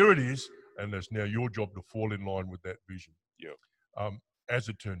 well, here it is, and it's now your job to fall in line with that vision. Yeah. As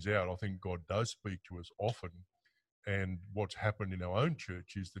it turns out, I think God does speak to us often. And what's happened in our own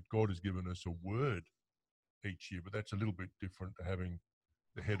church is that God has given us a word each year, but that's a little bit different to having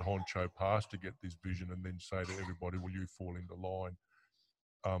the head honcho pastor get this vision and then say to everybody, will you fall into line?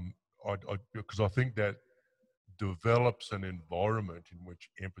 Because I think that develops an environment in which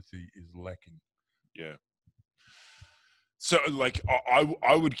empathy is lacking. Yeah. So,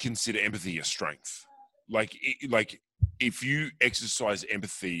 I would consider empathy a strength. Like if you exercise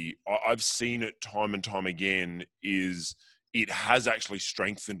empathy, I've seen it time and time again, is it has actually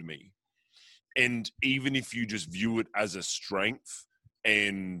strengthened me. And even if you just view it as a strength,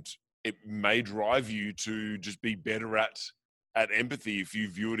 and it may drive you to just be better at empathy if you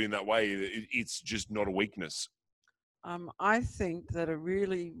view it in that way, it's just not a weakness. I think that a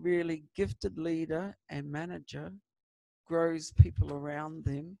really, really gifted leader and manager grows people around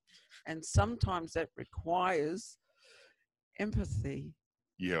them, and sometimes that requires empathy.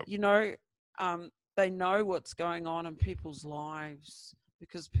 Yeah. They know what's going on in people's lives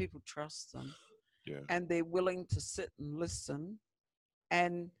because people trust them. Yeah. And they're willing to sit and listen,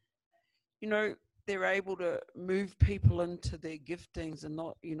 and they're able to move people into their giftings and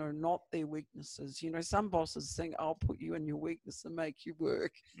not their weaknesses. Some bosses think, I'll put you in your weakness and make you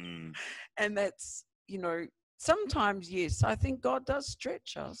work. And that's, sometimes, yes, I think God does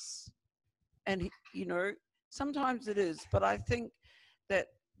stretch us, and sometimes it is, but I think that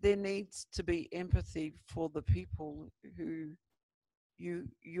there needs to be empathy for the people who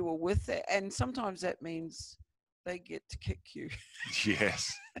you are with, and sometimes that means they get to kick you.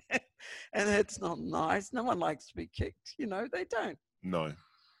 Yes. And that's not nice. No one likes to be kicked. They don't. No.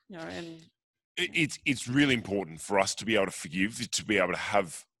 And it's really important for us to be able to forgive, to be able to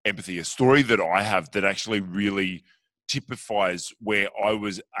have empathy. A story that I have that actually really typifies where I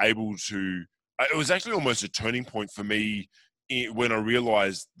was able to. It was actually almost a turning point for me when I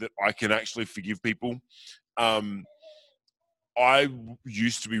realized that I can actually forgive people. I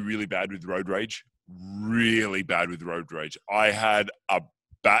used to be really bad with road rage. I had a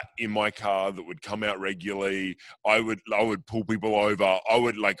bat in my car that would come out regularly. I would pull people over. I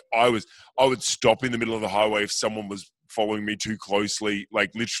would stop in the middle of the highway if someone was following me too closely.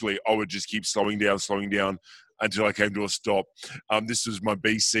 Like literally, I would just keep slowing down until I came to a stop. This was my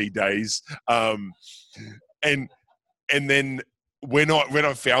BC days. And then when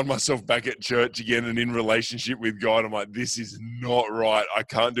I found myself back at church again and in relationship with God, I'm like, this is not right. I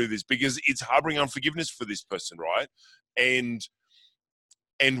can't do this, because it's harboring unforgiveness for this person, right? And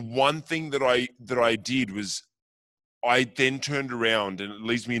one thing that I did was I then turned around, and it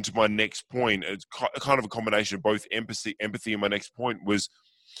leads me into my next point. It's kind of a combination of both empathy, and my next point was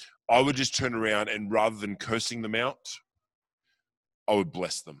I would just turn around, and rather than cursing them out, I would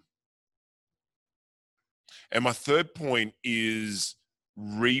bless them. And my third point is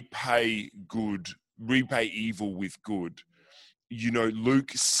repay evil with good.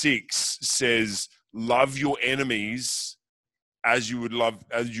 Luke 6 says, love your enemies as you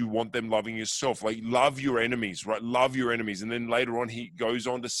want them loving yourself. Like, love your enemies, right? Love your enemies. And then later on, he goes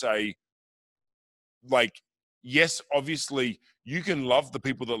on to say, like, yes, obviously you can love the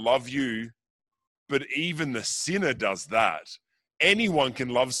people that love you, but even the sinner does that. Anyone can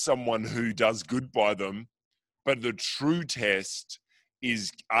love someone who does good by them. But the true test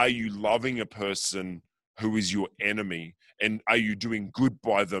is, are you loving a person who is your enemy, and are you doing good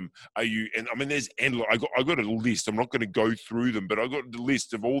by them? Are you? And I mean, there's endless. I got a list. I'm not going to go through them, but I got the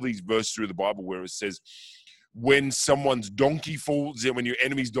list of all these verses through the Bible where it says, when someone's donkey falls down, when your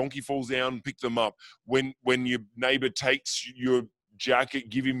enemy's donkey falls down, pick them up. When your neighbor takes your jacket,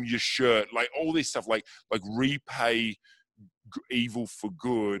 give him your shirt. Like all this stuff, like repay evil for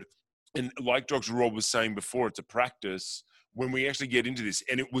good. And like Dr. Rob was saying before, it's a practice when we actually get into this.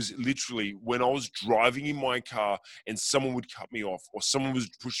 And it was literally when I was driving in my car and someone would cut me off or someone was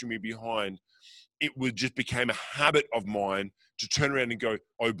pushing me behind, it would just became a habit of mine to turn around and go,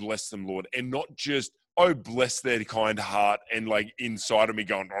 oh, bless them, Lord. And not just, oh, bless their kind heart and like inside of me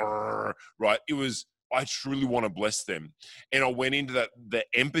going, right? It was, I truly want to bless them. And I went into that, the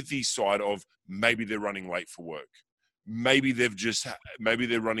empathy side of maybe they're running late for work. Maybe maybe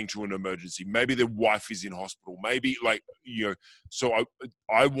they're running to an emergency. Maybe their wife is in hospital. Maybe like, so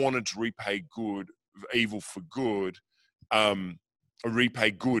I wanted to repay evil for good,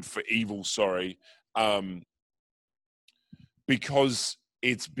 repay good for evil, sorry, because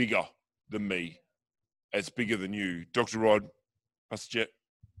it's bigger than me. It's bigger than you. Dr. Rod, Pastor Jet.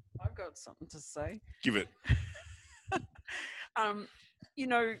 I've got something to say. Give it.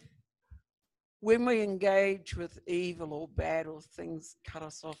 When we engage with evil or bad or things cut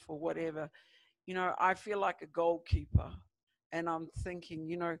us off or whatever, I feel like a goalkeeper, and I'm thinking,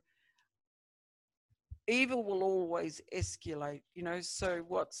 evil will always escalate, so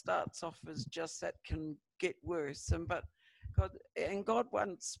what starts off as just that can get worse. But God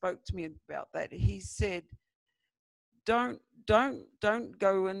once spoke to me about that. He said, don't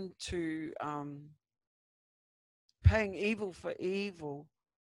go into paying evil for evil,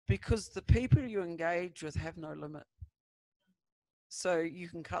 because the people you engage with have no limit. So you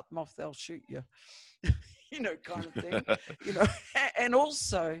can cut them off, they'll shoot you, kind of thing. And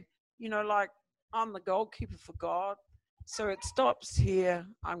also, like, I'm the goalkeeper for God. So it stops here.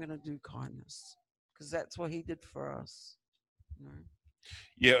 I'm going to do kindness because that's what he did for us.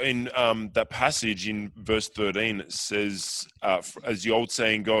 Yeah, in that passage in verse 13, it says, as the old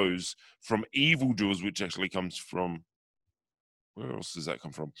saying goes, from evildoers, which actually comes from, where else does that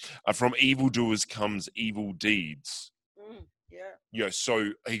come from? From evildoers comes evil deeds.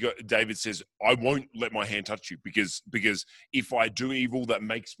 So David says, I won't let my hand touch you because if I do evil, that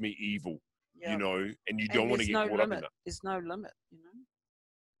makes me evil, and you don't want to get caught up in that. There's no limit,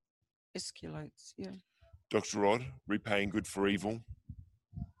 Escalates, yeah. Dr. Rod, repaying good for evil.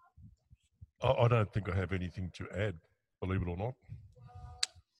 I don't think I have anything to add, believe it or not.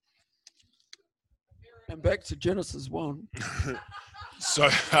 And back to Genesis 1. So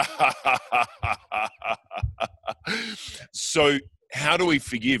how do we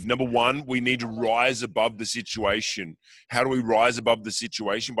forgive? Number one, we need to rise above the situation. How do we rise above the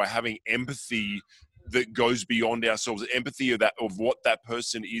situation? By having empathy that goes beyond ourselves, empathy of what that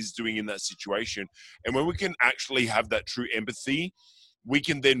person is doing in that situation. And when we can actually have that true empathy, we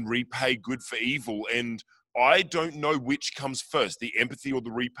can then repay good for evil. And I don't know which comes first, the empathy or the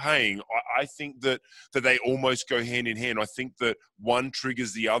repaying. I think that they almost go hand in hand. I think that one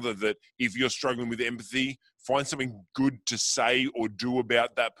triggers the other, that if you're struggling with empathy, find something good to say or do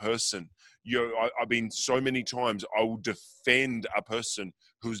about that person. I've been so many times, I will defend a person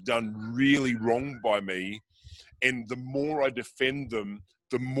who's done really wrong by me. And the more I defend them,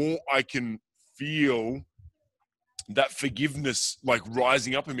 the more I can feel that forgiveness like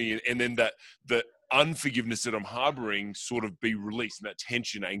rising up in me, and then that the unforgiveness that I'm harboring sort of be released, and that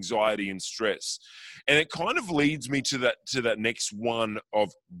tension, anxiety, and stress. And it kind of leads me to that next one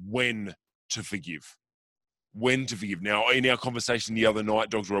of when to forgive. When to forgive. Now, in our conversation the other night,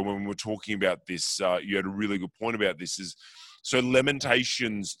 Dr. Rowe, when we were talking about this, you had a really good point about this. So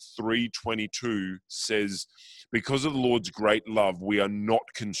Lamentations 3:22 says, because of the Lord's great love, we are not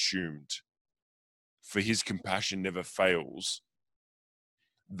consumed, for his compassion never fails.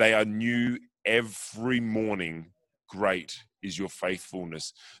 They are new every morning. Great is your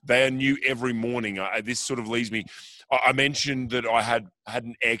faithfulness. They are new every morning. This sort of leads me. I mentioned that I had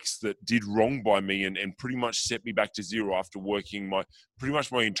an ex that did wrong by me and pretty much set me back to zero after working pretty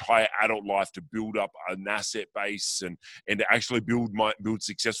much my entire adult life to build up an asset base and to actually build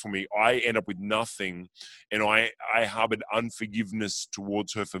success for me. I end up with nothing, and I harbored unforgiveness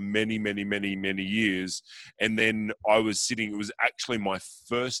towards her for many, many, many, many years. And then I was sitting. It was actually my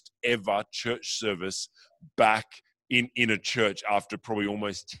first ever church service back in a church after probably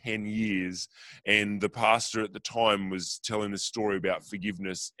almost 10 years. And the pastor at the time was telling a story about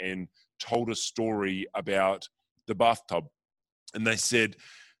forgiveness and told a story about the bathtub. And they said,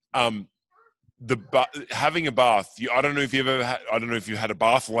 having a bath. I don't know if you've ever had, I don't know if you've had a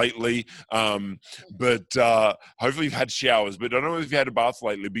bath lately, but hopefully you've had showers. But I don't know if you had a bath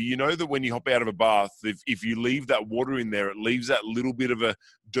lately. But you know that when you hop out of a bath, if you leave that water in there, it leaves that little bit of a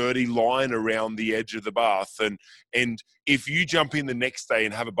dirty line around the edge of the bath. And if you jump in the next day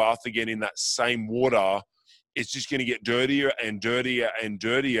and have a bath again in that same water, it's just going to get dirtier and dirtier and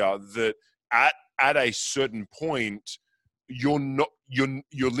dirtier. That at a certain point, you're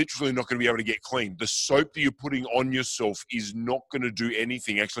literally not going to be able to get clean. The soap that you're putting on yourself is not going to do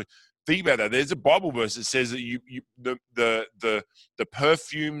anything. Actually, think about that. There's a Bible verse that says that the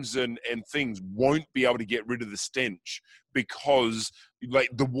perfumes and things won't be able to get rid of the stench because like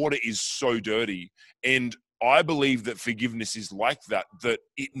the water is so dirty. And I believe that forgiveness is like that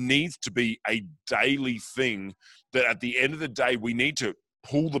it needs to be a daily thing, that at the end of the day, we need to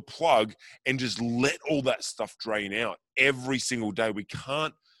pull the plug and just let all that stuff drain out every single day. We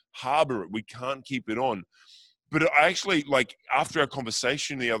can't harbor it. We can't keep it on. But I actually, like, after our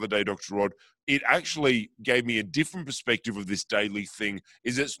conversation the other day, Dr. Rod, it actually gave me a different perspective of this daily thing.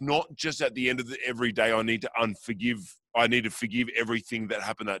 Is it's not just at the end of every day I need to forgive everything that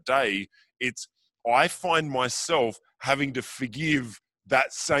happened that day. It's I find myself having to forgive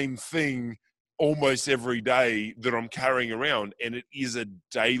that same thing almost every day that I'm carrying around. And it is a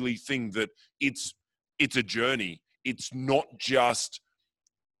daily thing, that it's a journey. It's not just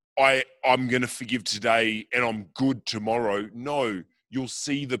I'm going to forgive today and I'm good tomorrow. No, you'll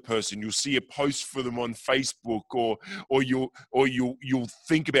see the person, you'll see a post for them on Facebook, or you'll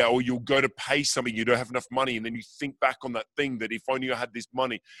think about, or you'll go to pay something, you don't have enough money, and then you think back on that thing, that if only I had this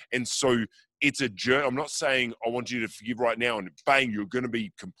money. And so it's a journey. I'm not saying I want you to forgive right now and bang, you're going to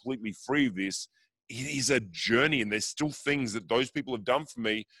be completely free of this. It is a journey, and there's still things that those people have done for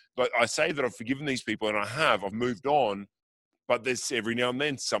me. But I say that I've forgiven these people, and I've moved on. But there's every now and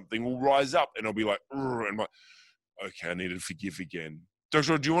then something will rise up, and I'll be like, and I'm like, okay, I need to forgive again.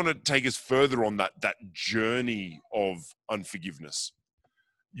 Dr. Do you want to take us further on that journey of unforgiveness?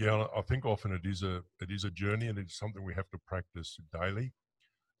 Yeah, I think often it is a journey, and it's something we have to practice daily.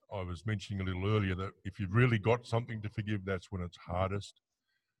 I was mentioning a little earlier that if you've really got something to forgive, that's when it's hardest.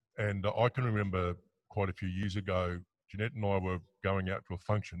 And I can remember quite a few years ago, Jeanette and I were going out to a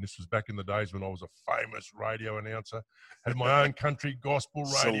function. This was back in the days when I was a famous radio announcer, had my own country gospel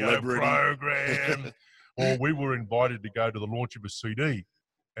radio program. Or we were invited to go to the launch of a CD.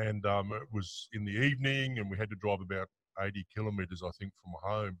 And it was in the evening, and we had to drive about 80 kilometres, I think, from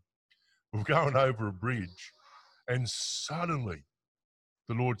home. We were going over a bridge, and suddenly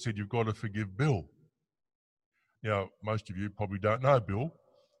the Lord said, "You've got to forgive Bill." Now, most of you probably don't know Bill.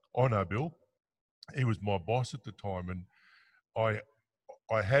 I know Bill. He was my boss at the time, and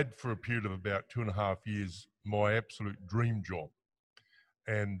I had for a period of about 2.5 years my absolute dream job.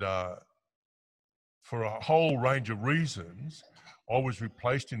 And for a whole range of reasons, I was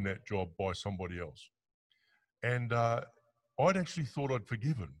replaced in that job by somebody else. And I'd actually thought I'd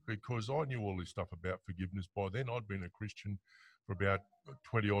forgiven, because I knew all this stuff about forgiveness by then. I'd been a Christian for about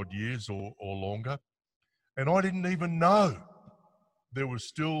 20 odd years or longer. And I didn't even know there was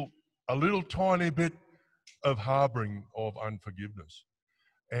still a little tiny bit of harboring of unforgiveness.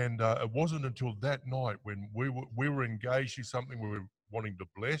 And it wasn't until that night when we were engaged in something, we were wanting to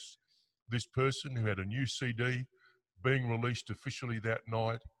bless this person who had a new CD being released officially that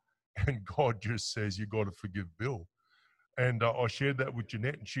night. And God just says, "You've got to forgive Bill." And I shared that with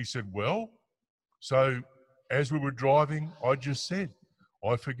Jeanette, and she said, "Well," so as we were driving, I just said,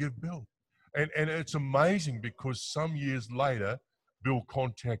 "I forgive Bill." And it's amazing, because some years later, Bill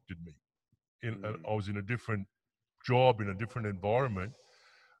contacted me. I was in a different job, in a different environment,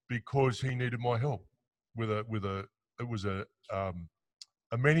 because he needed my help it was a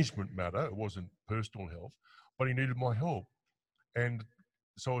management matter. It wasn't personal health, but he needed my help. And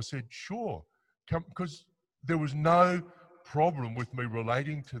so I said, "Sure, come," because there was no problem with me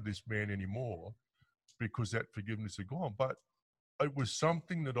relating to this man anymore, because that forgiveness had gone. But it was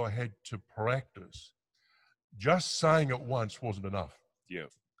something that I had to practice. Just saying it once wasn't enough. Yeah.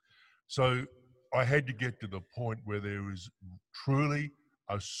 So I had to get to the point where there was truly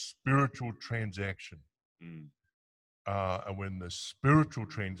a spiritual transaction. And when the spiritual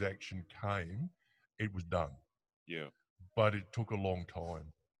transaction came, it was done. Yeah. But it took a long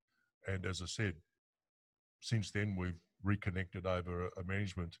time. And as I said, since then we've reconnected over a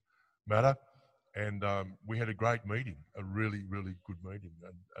management matter. And we had a great meeting, a really, really good meeting.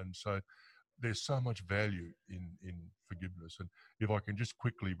 And so there's so much value in forgiveness. And if I can just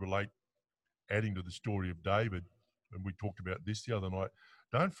quickly relate, adding to the story of David, and we talked about this the other night,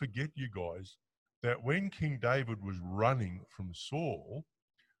 don't forget, you guys, that when King David was running from Saul,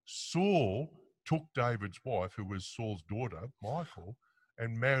 Saul took David's wife, who was Saul's daughter, Michal,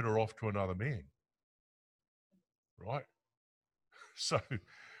 and married her off to another man. Right? So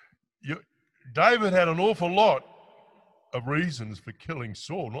David had an awful lot of reasons for killing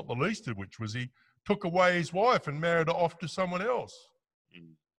Saul, not the least of which was he took away his wife and married her off to someone else.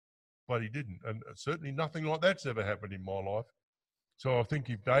 But he didn't. And certainly nothing like that's ever happened in my life. So I think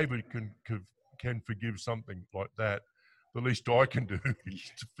if David can forgive something like that, the least I can do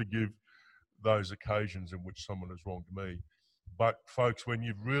is to forgive those occasions in which someone has wronged me. But folks, when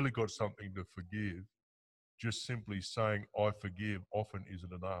you've really got something to forgive, just simply saying, I forgive, often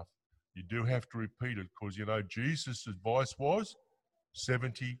isn't enough. You do have to repeat it because, you know, Jesus' advice was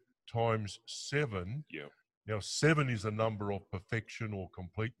 70 times 7. Yeah. Now, 7 is a number of perfection or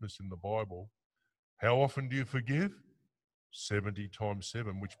completeness in the Bible. How often do you forgive? 70 times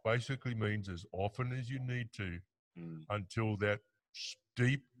 7, which basically means as often as you need to until that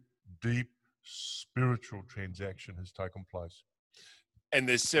deep, deep spiritual transaction has taken place. And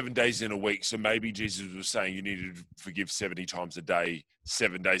there's 7 days in a week. So maybe Jesus was saying you needed to forgive 70 times a day,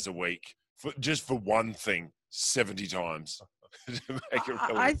 7 days a week, just for one thing, 70 times. To make it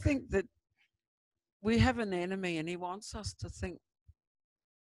really... I think that we have an enemy and he wants us to think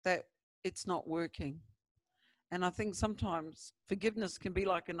that it's not working. And I think sometimes forgiveness can be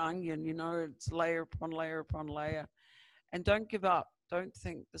like an onion, you know, it's layer upon layer upon layer. And don't give up. Don't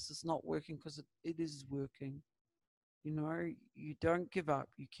think this is not working because it is working. You know, you don't give up.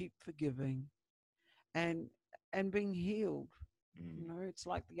 You keep forgiving and being healed. You know, it's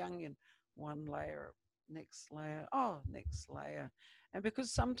like the onion, one layer, next layer, next layer. And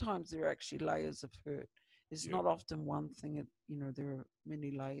because sometimes there are actually layers of hurt. It's not often one thing, you know, there are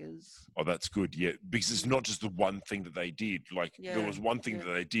many layers. Oh, that's good, yeah. Because it's not just the one thing that they did. Like, there was one thing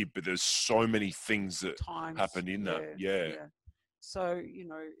that they did, but there's so many things that happened in that. Yeah. So, you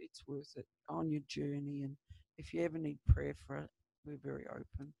know, it's worth it on your journey. And if you ever need prayer for it, we're very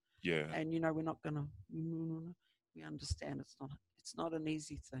open. Yeah. And, you know, we're not going to, we understand it's not an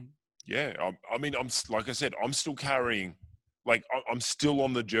easy thing. Yeah. I mean, like I said, I'm still carrying, like, I'm still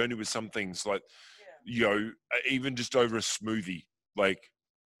on the journey with some things. Like, you know, even just over a smoothie, like,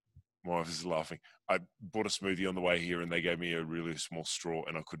 my wife is laughing. I bought a smoothie on the way here and they gave me a really small straw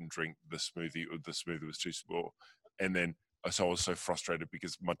and I couldn't drink the smoothie. The smoothie was too small. And then, so I was so frustrated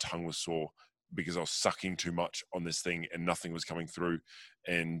because my tongue was sore because I was sucking too much on this thing and nothing was coming through.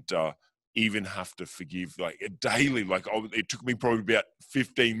 And even have to forgive like daily. Like it took me probably about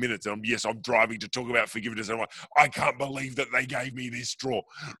 15 minutes. And I'm driving to talk about forgiveness. And I'm like, I can't believe that they gave me this straw,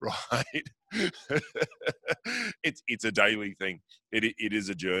 right? It's a daily thing. It is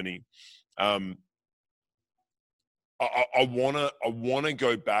a journey. I wanna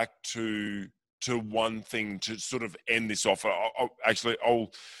go back to one thing to sort of end this off. I'll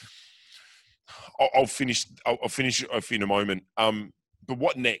finish off in a moment. But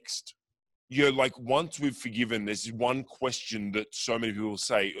what next? You know, like once we've forgiven, there's one question that so many people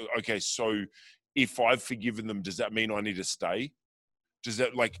say, okay, so if I've forgiven them, does that mean I need to stay? Does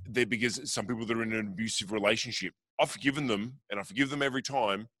that because some people that are in an abusive relationship, I've forgiven them and I forgive them every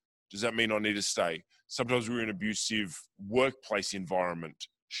time. Does that mean I need to stay? Sometimes we're in an abusive workplace environment.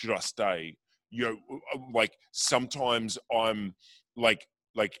 Should I stay? You know, like sometimes I'm like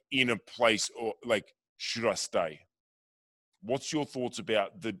in a place or like, should I stay? What's your thoughts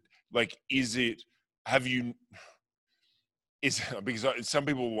about because some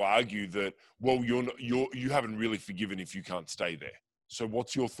people will argue that, well, you haven't really forgiven if you can't stay there. So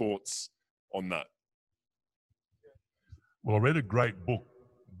what's your thoughts on that? Well, I read a great book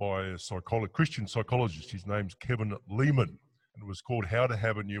by a Christian psychologist. His name's Kevin Leman, and it was called How to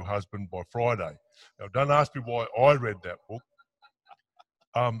Have a New Husband by Friday. Now, don't ask me why I read that book.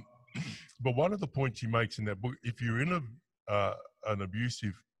 But one of the points he makes in that book, if you're in an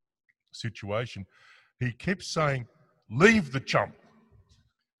abusive situation, he kept saying, leave the chump.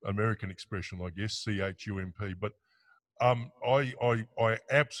 American expression, I guess, CHUMP. But I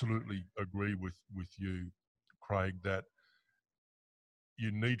absolutely agree with you, Craig, that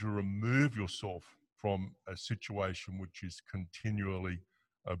you need to remove yourself from a situation which is continually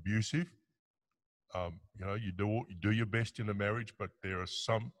abusive. You know, you do your best in a marriage, but there are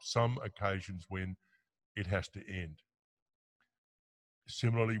some occasions when it has to end.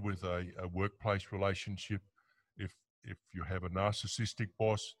 Similarly, with a workplace relationship, if you have a narcissistic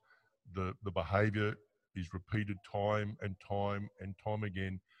boss, the behavior is repeated time and time and time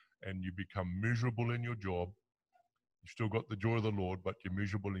again, and you become miserable in your job. You've still got the joy of the Lord, but you're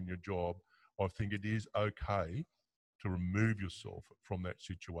miserable in your job. I think it is okay to remove yourself from that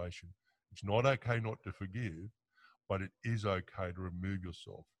situation. It's not okay not to forgive, but it is okay to remove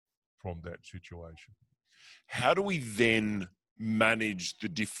yourself from that situation. How do we then manage the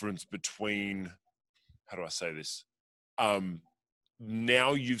difference between, how do I say this?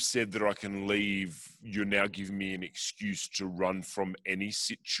 Now you've said that I can leave, you're now giving me an excuse to run from any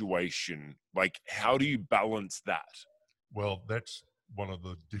situation. Like, how do you balance that? Well, that's one of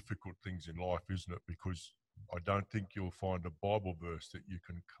the difficult things in life, isn't it? Because I don't think you'll find a Bible verse that you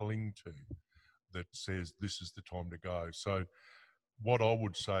can cling to that says this is the time to go. So what I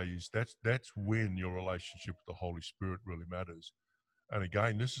would say is that's when your relationship with the Holy Spirit really matters. And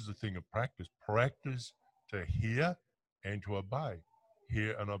again, this is the thing of practice. Practice to hear and to obey.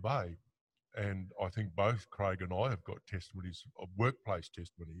 Hear and obey. And I think both Craig and I have got testimonies, workplace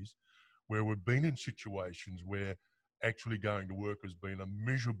testimonies, where we've been in situations where actually going to work has been a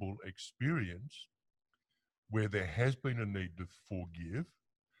miserable experience, where there has been a need to forgive,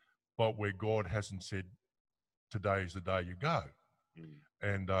 but where God hasn't said, today is the day you go.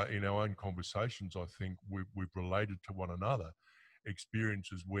 And in our own conversations, I think we've related to one another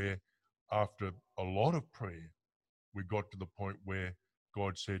experiences where after a lot of prayer, we got to the point where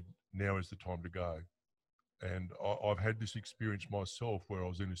God said, now is the time to go. And I've had this experience myself where I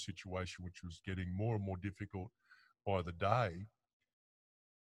was in a situation which was getting more and more difficult by the day.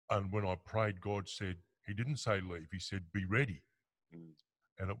 And when I prayed, God said, he didn't say leave, he said, be ready.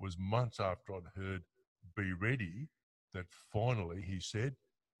 And it was months after I'd heard, be ready, that finally he said,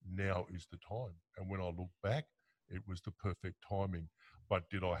 now is the time. And when I look back, it was the perfect timing. But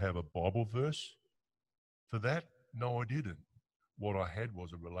did I have a Bible verse for that? No, I didn't. What I had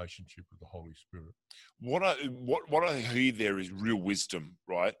was a relationship with the Holy Spirit. What I hear there is real wisdom,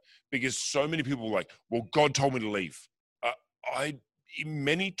 right? Because so many people are like, well, God told me to leave.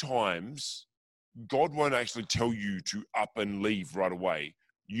 Many times, God won't actually tell you to up and leave right away.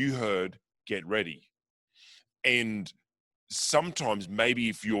 You heard, get ready. And sometimes maybe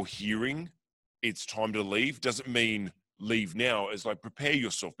if you're hearing it's time to leave, doesn't mean leave now. It's like prepare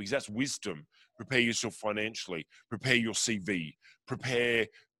yourself, because that's wisdom. Prepare yourself financially, prepare your CV, prepare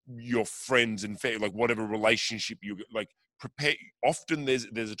your friends and family, like whatever relationship you like, prepare. Often there's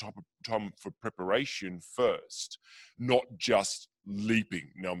a type of time for preparation first, not just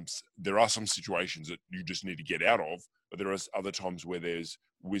leaping. Now, there are some situations that you just need to get out of, but there are other times where there's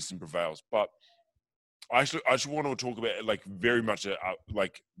wisdom prevails. But I just want to talk about, like, very much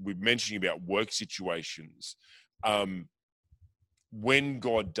like we're mentioning about work situations. When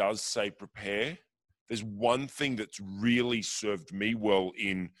God does say prepare, there's one thing that's really served me well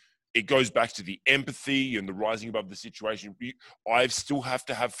it goes back to the empathy and the rising above the situation. I still have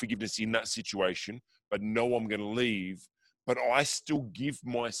to have forgiveness in that situation, but no, I'm going to leave. But I still give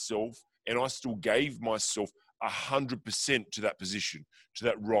myself, and I still gave myself 100% to that position, to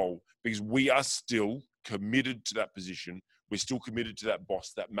that role, because we are still committed to that position. We're still committed to that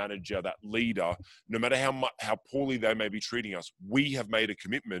boss, that manager, that leader. No matter how poorly they may be treating us, we have made a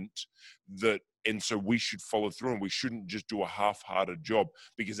commitment and so we should follow through, and we shouldn't just do a half-hearted job,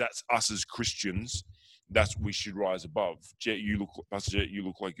 because that's us as Christians. That's what we should rise above. Pastor Jet, you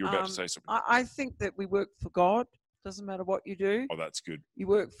look like you're about to say something. I think that we work for God. Doesn't matter what you do. Oh, that's good. You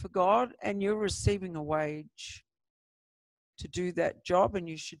work for God, and you're receiving a wage to do that job, and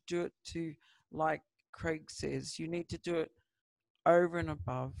you should do it to, like Craig says, you need to do it over and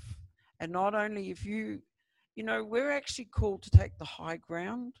above. And not only if we're actually called to take the high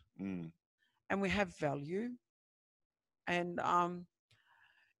ground, and we have value, and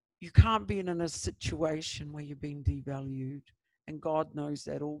you can't be in a situation where you're being devalued, and God knows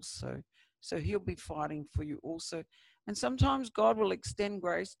that also. So he'll be fighting for you also. And sometimes God will extend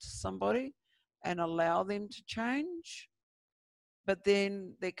grace to somebody and allow them to change. But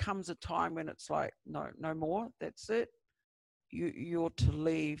then there comes a time when it's like, no more, that's it. You're to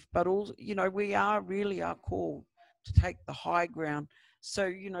leave. But also, we really are called to take the high ground. So,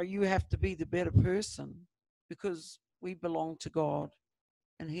 you have to be the better person, because we belong to God,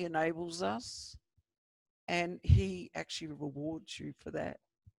 and he enables us, and he actually rewards you for that.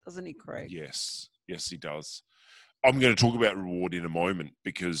 Doesn't he, Craig? Yes, he does. I'm going to talk about reward in a moment,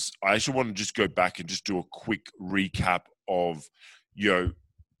 because I actually want to just go back and just do a quick recap of,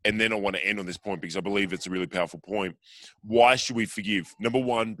 and then I want to end on this point, because I believe it's a really powerful point. Why should we forgive? Number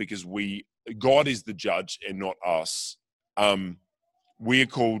one, because God is the judge and not us. We are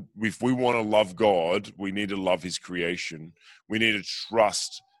called, if we want to love God, we need to love his creation. We need to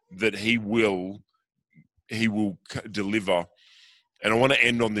trust that he will deliver. And I want to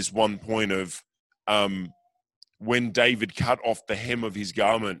end on this one point of when David cut off the hem of his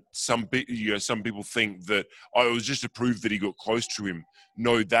garment. Some people think that it was just to prove that he got close to him.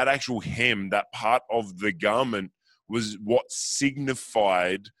 No, that actual hem, that part of the garment, was what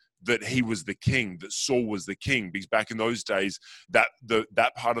signified that he was the king, that Saul was the king, because back in those days,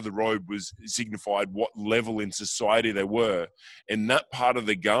 that part of the robe was signified what level in society they were, and that part of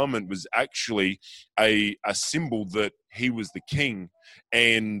the garment was actually a symbol that he was the king.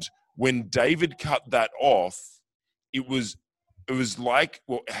 And when David cut that off, it was like,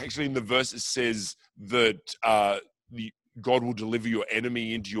 well, actually in the verse it says that God will deliver your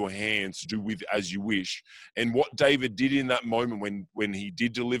enemy into your hands to do with as you wish. And what David did in that moment when he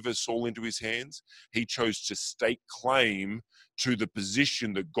did deliver Saul into his hands, he chose to stake claim to the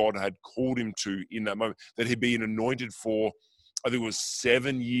position that God had called him to in that moment, that he'd been anointed for, I think it was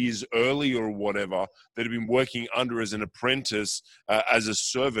 7 years earlier or whatever, that had been working under as an apprentice, as a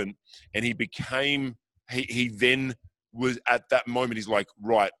servant. And he then was at that moment, he's like,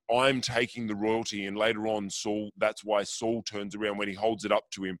 right, I'm taking the royalty. And later on, Saul, that's why Saul turns around when he holds it up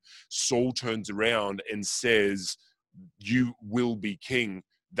to him. Saul turns around and says, you will be king.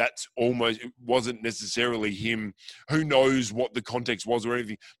 That's almost, it wasn't necessarily him. Who knows what the context was or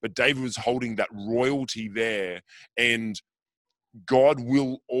anything, but David was holding that royalty there. And God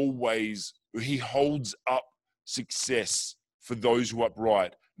will always, he holds up success for those who are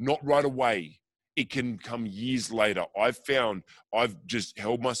upright, not right away. It can come years later. I've found I've just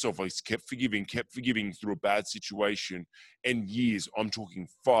held myself. I kept forgiving through a bad situation. And years, I'm talking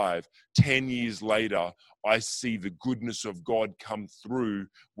 5, 10 years later, I see the goodness of God come through,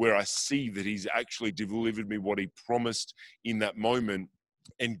 where I see that he's actually delivered me what he promised in that moment.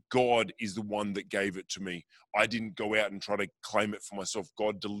 And God is the one that gave it to me. I didn't go out and try to claim it for myself.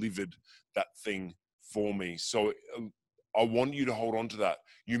 God delivered that thing for me. So I want you to hold on to that.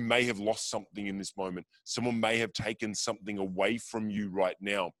 You may have lost something in this moment. Someone may have taken something away from you right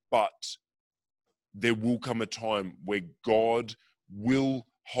now, but there will come a time where God will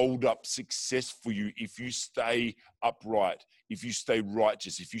hold up success for you if you stay upright, if you stay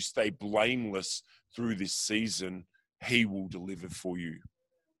righteous, if you stay blameless through this season. He will deliver for you.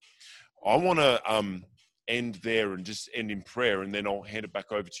 I want to end there and just end in prayer, and then I'll hand it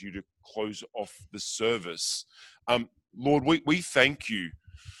back over to you to close off the service. Lord, we thank you,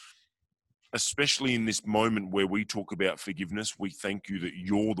 especially in this moment where we talk about forgiveness. We thank you that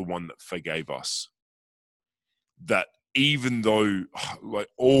you're the one that forgave us. That even though, like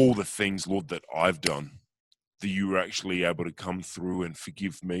all the things, Lord, that I've done, that you were actually able to come through and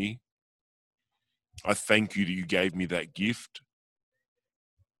forgive me. I thank you that you gave me that gift.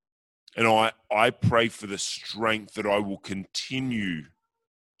 And I pray for the strength that I will continue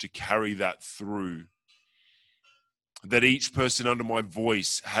to carry that through. That each person under my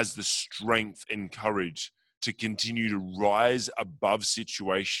voice has the strength and courage to continue to rise above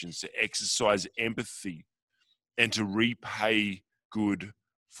situations, to exercise empathy, and to repay good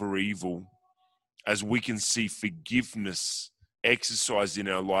for evil. As we can see forgiveness exercised in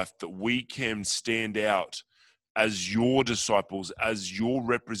our life, that we can stand out as your disciples, as your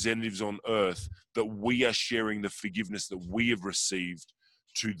representatives on earth, that we are sharing the forgiveness that we have received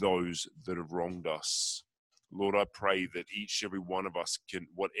to those that have wronged us. Lord, I pray that each every one of us can,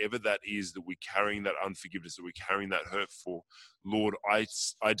 whatever that is that we're carrying, that unforgiveness, that we're carrying that hurt for, Lord, I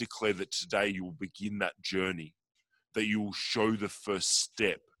declare that today you will begin that journey, that you will show the first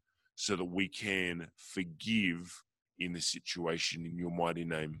step so that we can forgive in this situation, in your mighty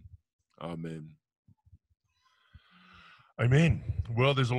name. Amen. Amen. Well, there's a